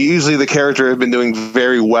York, and usually the character had been doing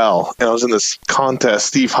very well. And I was in this contest,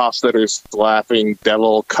 Steve Hofstadter's Laughing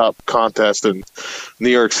Devil Cup contest in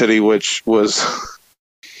New York City, which was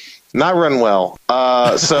not run well.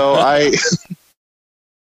 But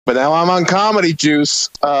now I'm on Comedy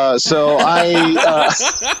Juice. So I.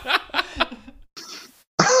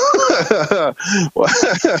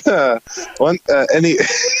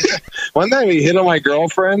 One time he hit on my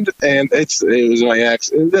girlfriend, and it was my ex.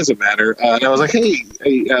 It doesn't matter. And I was like, hey,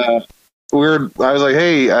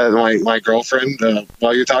 my girlfriend,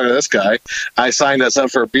 while you're talking to this guy, I signed us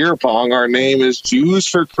up for beer pong. Our name is Jews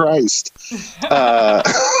for Christ.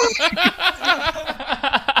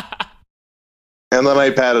 And then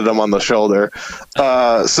I patted him on the shoulder.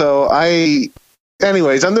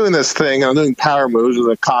 Anyways, I'm doing this thing. I'm doing power moves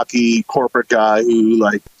with a cocky corporate guy who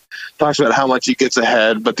like talks about how much he gets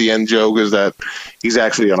ahead, but the end joke is that he's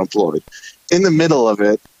actually unemployed. In the middle of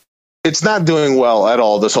it, it's not doing well at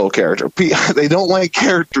all, this whole character. They don't like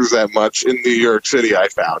characters that much in New York City, I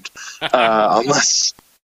found. Unless...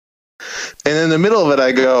 And in the middle of it,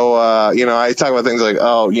 I go, I talk about things like,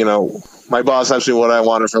 my boss asked me what I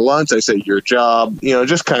wanted for lunch. I say, your job,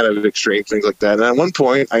 just kind of extreme things like that. And at one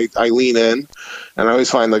point, I lean in, and I always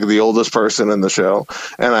find like the oldest person in the show,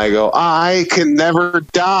 and I go, I can never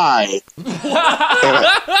die.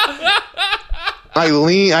 I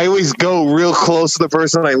always go real close to the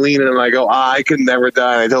person. I lean in and I go, I can never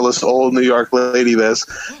die. And I tell this old New York lady this,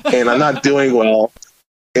 and I'm not doing well.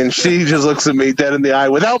 And she just looks at me dead in the eye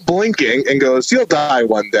without blinking and goes, you'll die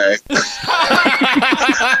one day.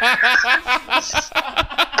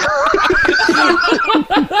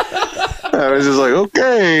 I was just like,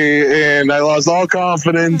 okay. And I lost all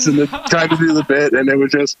confidence and tried to do the bit. And it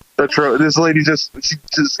was just, this lady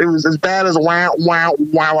it was as bad as wow.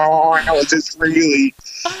 It was just really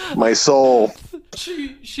my soul.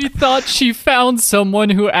 She thought she found someone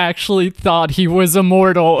who actually thought he was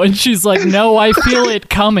immortal, and she's like, no, I feel it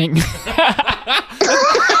coming.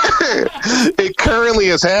 It currently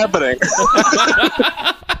is happening.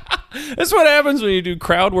 That's what happens when you do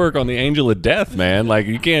crowd work on the Angel of Death, man. Like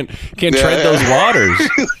you can't tread those waters.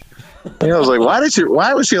 I was like,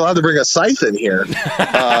 why was she allowed to bring a scythe in here?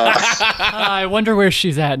 I wonder where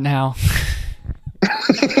she's at now.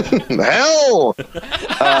 Hell.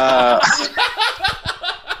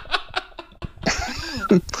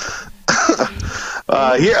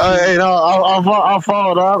 I'll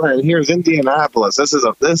follow it up. And here's Indianapolis. This is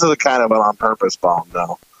a kind of an on purpose bomb,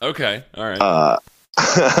 though. Okay, all right.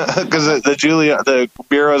 Because the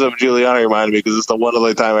bureaus of Giuliani reminded me, because it's the one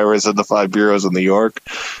other time I ever said the 5 bureaus of New York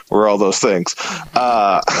were all those things.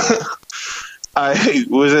 I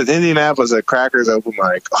was at Indianapolis at Crackers open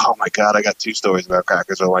mic. Oh my God, I got 2 stories about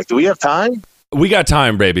Crackers open mic. Do we have time? We got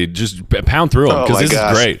time, baby. Just pound through them, because this is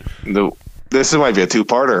great. This might be a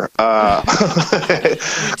 2-parter.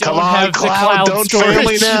 Come on, Cloud, don't fail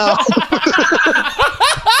me now.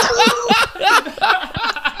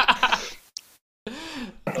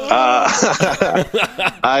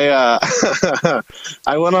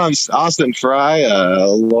 I went on Austin Fry, a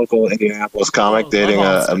local Indianapolis comic, dating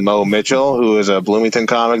a Mo Mitchell, who is a Bloomington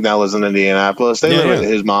comic, now lives in Indianapolis. They live at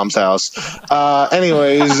his mom's house.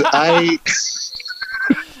 Anyways,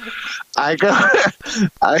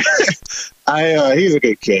 he's a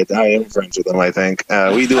good kid. I am friends with him, I think.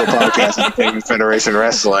 We do a podcast on Kingdom Federation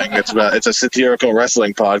Wrestling. It's a satirical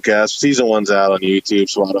wrestling podcast. Season 1's out on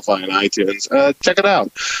YouTube, Spotify, and iTunes. Check it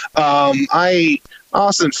out.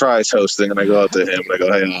 Austin Fry's hosting, and I go out to him, and I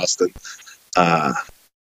go, hey, Austin,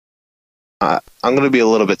 I'm going to be a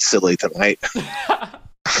little bit silly tonight.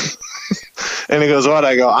 And he goes, what?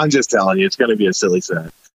 I go, I'm just telling you, it's going to be a silly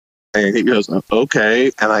set. And he goes,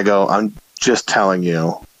 okay. And I go, I'm just telling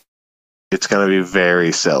you, it's going to be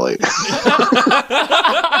very silly. I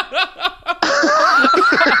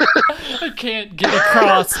can't get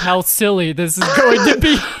across how silly this is going to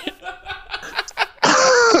be.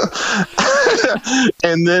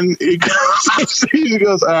 And then he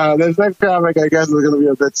goes, this next comic, I guess, is going to be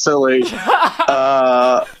a bit silly.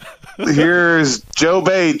 Here's Joe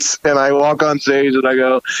Bates, and I walk on stage and I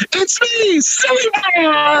go, it's me, Silly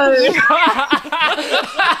Boy!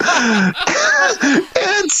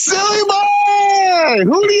 It's Silly Boy!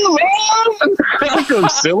 Who do you love? And I go,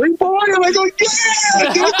 Silly Boy? And I go, yeah!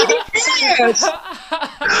 Give it to the fans!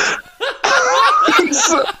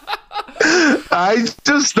 I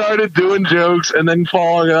just started doing jokes and then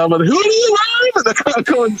following it up with, who do you love? And the crowd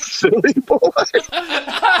going, Silly Boy!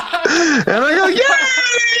 And I go, yeah!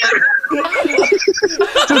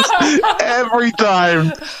 Just every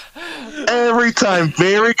time,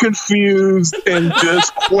 very confused and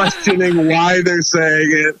just questioning why they're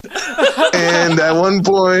saying it. And at one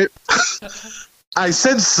point, I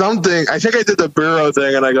said something. I think I did the bureau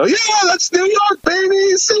thing, and I go, "Yeah, that's New York,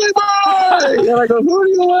 baby, Silly Boy." And I go, "Who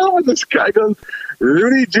do you love?" And this guy goes,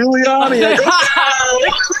 "Rudy Giuliani." I go,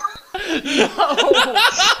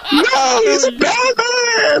 no, he's a bad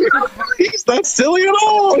man. He's not silly at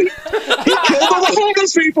all. He killed all the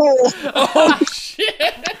homeless people. Oh shit!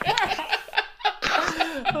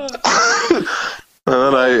 And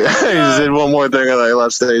then I just did one more thing, and I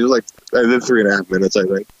left stage. It was like I did 3.5 minutes, I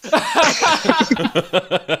think.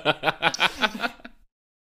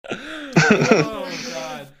 Oh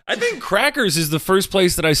God! I think Crackers is the first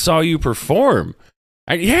place that I saw you perform.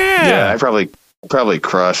 Yeah, I probably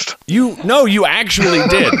crushed. You actually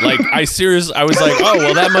did. Like I was like, oh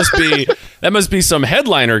well, that must be some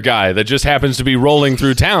headliner guy that just happens to be rolling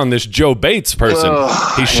through town. This Joe Bates person.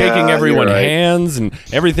 He's shaking everyone's hands, and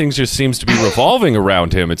everything just seems to be revolving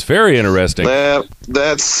around him. It's very interesting.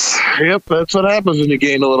 That's what happens when you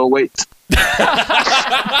gain a little weight.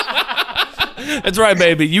 That's right,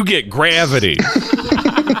 baby. You get gravity.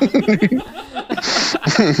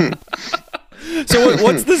 So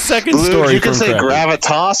what's the second Luke, story? You can say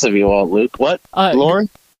gravitas if you want, Luke. What, Lauren?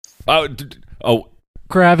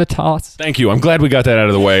 Gravitas. Thank you. I'm glad we got that out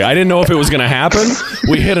of the way. I didn't know if it was going to happen.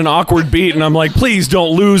 We hit an awkward beat, and I'm like, please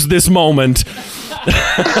don't lose this moment.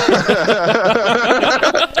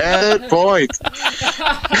 Edit point.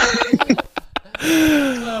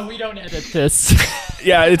 We don't edit this.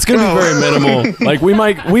 Yeah, it's going to be very minimal. Like we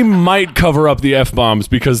might cover up the F-bombs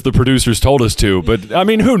because the producers told us to, but I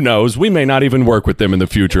mean, who knows? We may not even work with them in the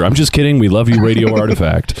future. I'm just kidding. We love you, Radio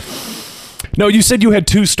Artifact. No, you said you had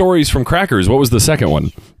 2 stories from Crackers. What was the second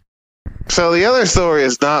one? So the other story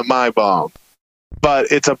is not my bomb,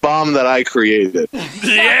 but it's a bomb that I created.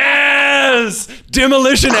 Yes!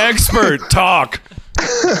 Demolition expert, talk.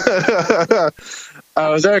 I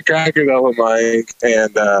was at Crackers open mic,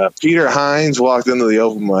 and Peter Hines walked into the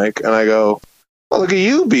open mic, and I go, well, look at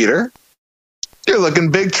you, Peter. You're looking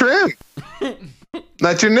big trim.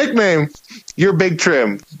 That's your nickname. You're Big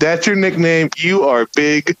Trim. That's your nickname. You are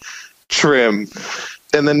Big Trim.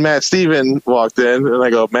 And then Matt Steven walked in, and I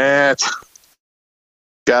go, Matt,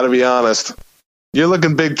 gotta be honest. You're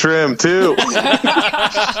looking Big Trim, too.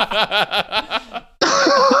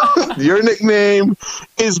 Your nickname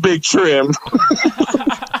is Big Trim.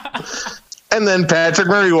 And then Patrick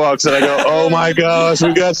Murray walks in. I go, oh my gosh,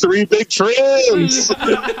 we got 3 big trims.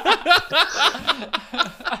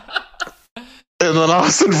 And then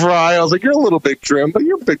Austin Fry, I was like, you're a little big trim, but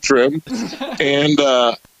you're big trim. And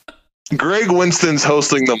Greg Winston's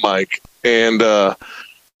hosting the mic. And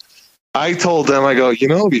I told them, I go,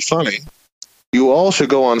 it'd be funny. You all should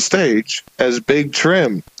go on stage as Big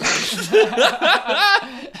Trim.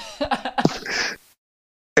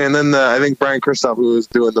 And then I think Brian Kristoff, who was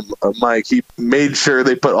doing the mic, he made sure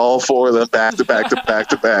they put all 4 of them back to back to back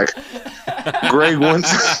to back.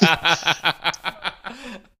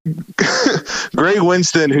 Greg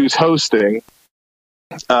Winston, who's hosting,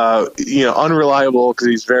 unreliable because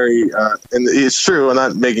he's very, and it's true, I'm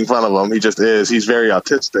not making fun of him, he just is, he's very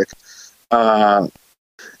autistic.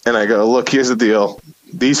 And I go, look, here's the deal.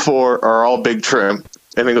 These 4 are all Big Trim.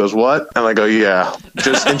 And he goes, what? And I go, yeah,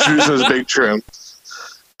 just introduce him as Big Trim.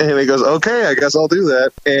 And he goes, okay, I guess I'll do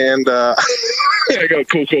that. And I go,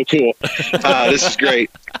 cool. This is great.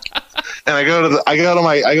 And I go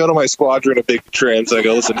to my squadron of Big Trims. I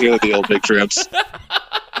go, listen, here are the old Big Trims.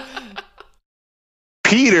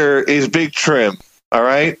 Peter is Big Trim. All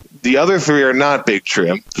right. The other 3 are not Big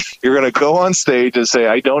Trim. You're going to go on stage and say,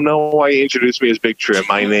 I don't know why you introduced me as Big Trim.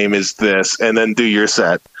 My name is this, and then do your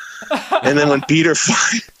set. And then when Peter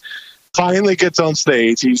finally gets on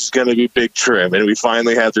stage, he's going to be Big Trim, and we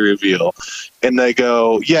finally have the reveal. And they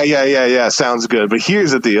go, yeah, sounds good. But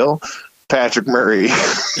here's the deal, Patrick Murray.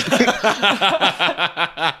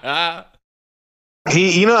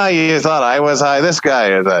 He, how you thought I was high? This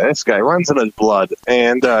guy runs in his blood.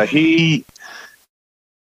 And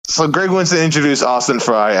so Greg Winston introduced Austin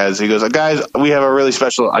Fry as, he goes, guys, we have a really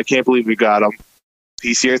special, I can't believe we got him.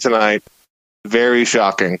 He's here tonight. Very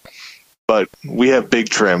shocking. But we have Big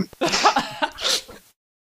Trim.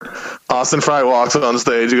 Austin Fry walks on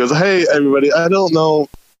stage. He goes, hey, everybody, I don't know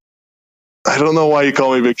why you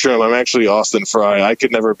call me Big Trim. I'm actually Austin Fry. I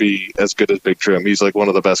could never be as good as Big Trim. He's like one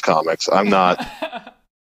of the best comics. I'm not.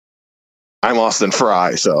 I'm Austin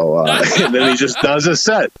Fry. So, and then he just does his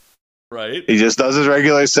set. Right. He just does his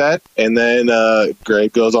regular set. And then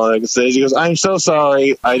Greg goes on stage. He goes, I'm so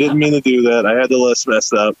sorry. I didn't mean to do that. I had the list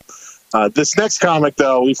messed up. This next comic,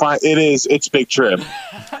 though, we find it's Big Trim.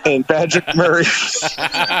 And Patrick Murray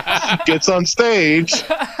gets on stage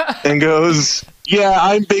and goes, yeah,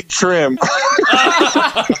 I'm Big Trim.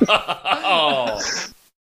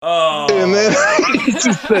 And then he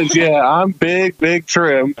just says, yeah, I'm Big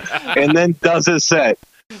Trim. And then does his set.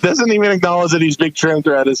 Doesn't even acknowledge that he's Big Trim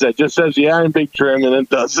throughout his set. Just says, yeah, I'm Big Trim, and then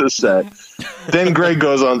does his set. Then Greg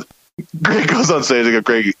goes on stage and go,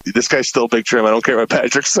 Greg, this guy's still Big Trim. I don't care what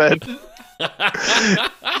Patrick said.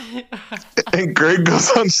 And Greg goes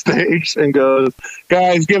on stage and goes,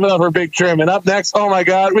 guys, give it up for Big Trim. And up next, oh my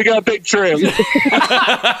God, we got Big Trim.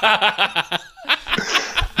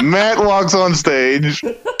 Matt walks on stage,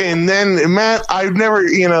 and then Matt, I've never,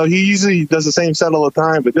 he usually does the same set all the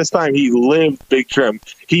time, but this time he lived Big Trim.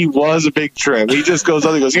 He was a Big Trim. He just goes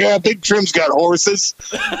on and goes, yeah, Big Trim's got horses.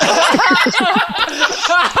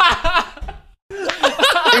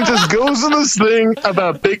 And just goes in this thing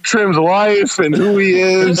about Big Trim's life and who he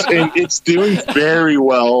is, and it's doing very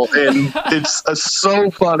well, and it's so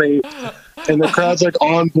funny. And the crowd's like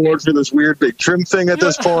on board for this weird Big Trim thing at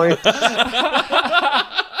this point.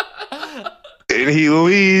 And he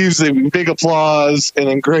leaves, and big applause. And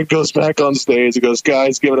then Greg goes back on stage. He goes,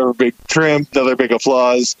 guys, give it up for Big Trim. Another big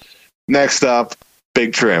applause. Next up,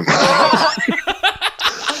 Big Trim.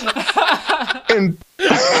 And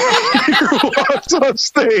Peter walks on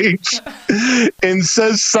stage and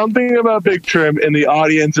says something about Big Trim, and the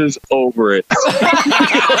audience is over it.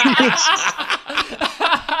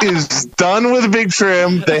 Is done with Big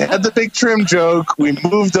Trim. They had the Big Trim joke. We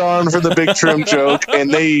moved on from the Big Trim joke,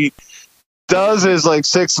 and they does his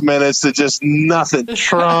 6 minutes to just nothing,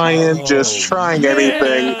 trying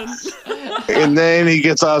anything. And then he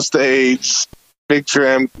gets off stage. Big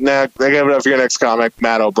Trim. Now, I give it up for your next comic,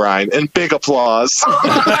 Matt O'Brien, and big applause.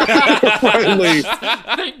 Finally,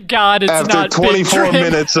 thank God it's after not 24 Big Trim.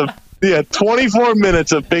 minutes of 24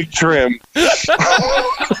 minutes of Big Trim.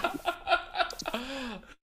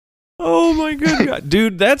 Oh my good God.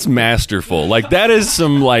 Dude, that's masterful. That is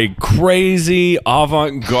some crazy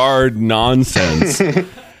avant-garde nonsense.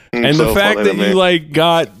 And So the fact funny that to me.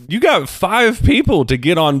 you got 5 people to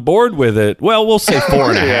get on board with it. Well, we'll say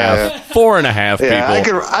 4.5. Yeah. 4.5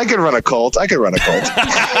 people. I could run a cult.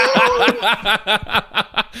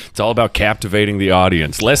 It's all about captivating the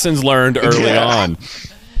audience. Lessons learned early on.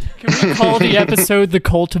 Can we call the episode The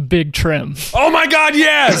Cult of Big Trim? Oh my God,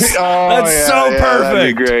 yes! Oh, That's so perfect.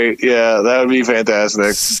 That'd be great. Yeah, that would be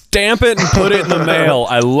fantastic. Stamp it and put it in the mail.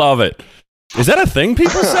 I love it. Is that a thing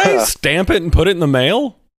people say? Stamp it and put it in the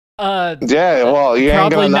mail? Yeah, well, you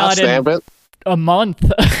ain't Probably gonna not not in- stamp it. a month.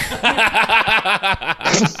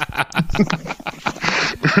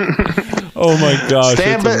 Oh my gosh.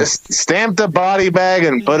 Stamp the body bag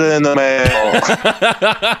and put it in the mail.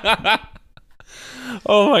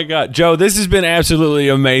 Oh my God. Joe, this has been absolutely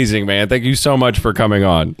amazing, man. Thank you so much for coming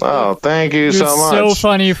on. Oh, thank you It was so much. so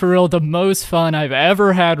funny, for real. The most fun I've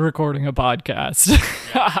ever had recording a podcast.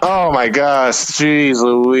 Oh my gosh, jeez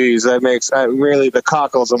Louise, that makes really the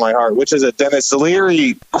cockles of my heart, which is a Dennis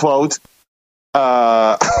Leary quote.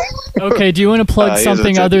 Okay, do you want to plug he's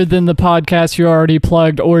something a- other than the podcast you already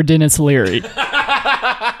plugged or Dennis Leary?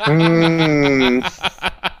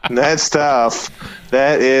 That's tough.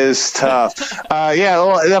 That is tough. Yeah,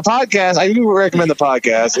 well, the podcast, I do recommend the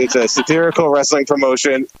podcast. It's a satirical wrestling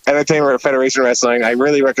promotion, Entertainment Federation Wrestling. I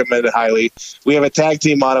really recommend it highly. We have a tag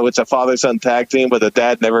team on it, which is a father-son tag team, but the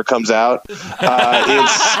dad never comes out.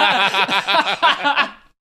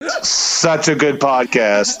 It's such a good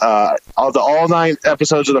podcast. All 9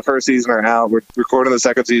 episodes of the first season are out. We're recording the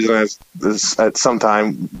second season at some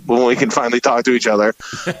time when we can finally talk to each other.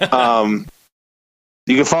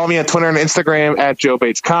 You can follow me on Twitter and Instagram at Joe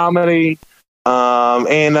Bates Comedy.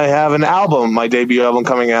 And I have an album, my debut album,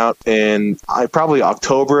 coming out in probably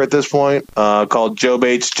October at this point, called Joe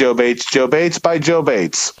Bates, Joe Bates, Joe Bates by Joe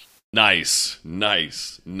Bates. Nice.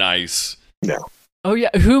 Yeah. Oh,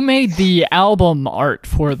 yeah. Who made the album art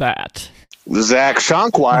for that? Zach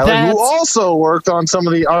Schonkweiler, That's- who also worked on some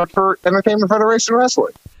of the art for Entertainment Federation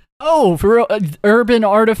Wrestling. Oh, for real, Urban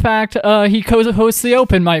Artifact, he co-hosts the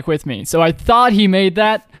open mic with me. So I thought he made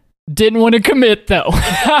that. Didn't want to commit, though.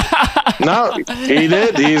 No, he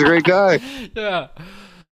did. He's a great guy. Yeah.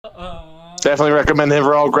 Definitely recommend him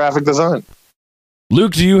for all graphic design.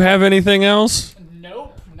 Luke, do you have anything else?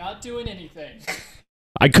 Nope, not doing anything.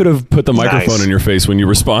 I could have put the microphone Nice. in your face when you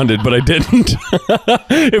responded, but I didn't.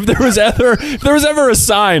 If there was ever a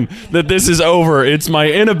sign that this is over, it's my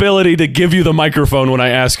inability to give you the microphone when I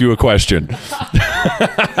ask you a question.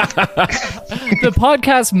 The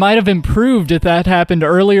podcast might have improved if that happened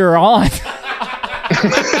earlier on.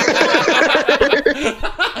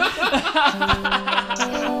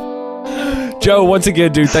 Joe, once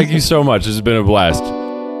again, dude, thank you so much. This has been a blast.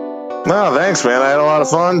 No, thanks, man. I had a lot of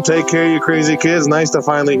fun. Take care, you crazy kids. Nice to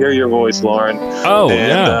finally hear your voice, Lauren. Oh,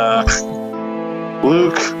 yeah.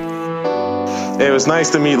 Luke, it was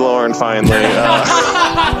nice to meet Lauren finally.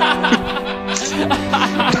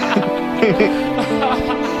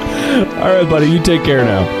 All right, buddy, you take care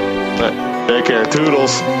now. Take care.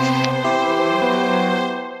 Toodles.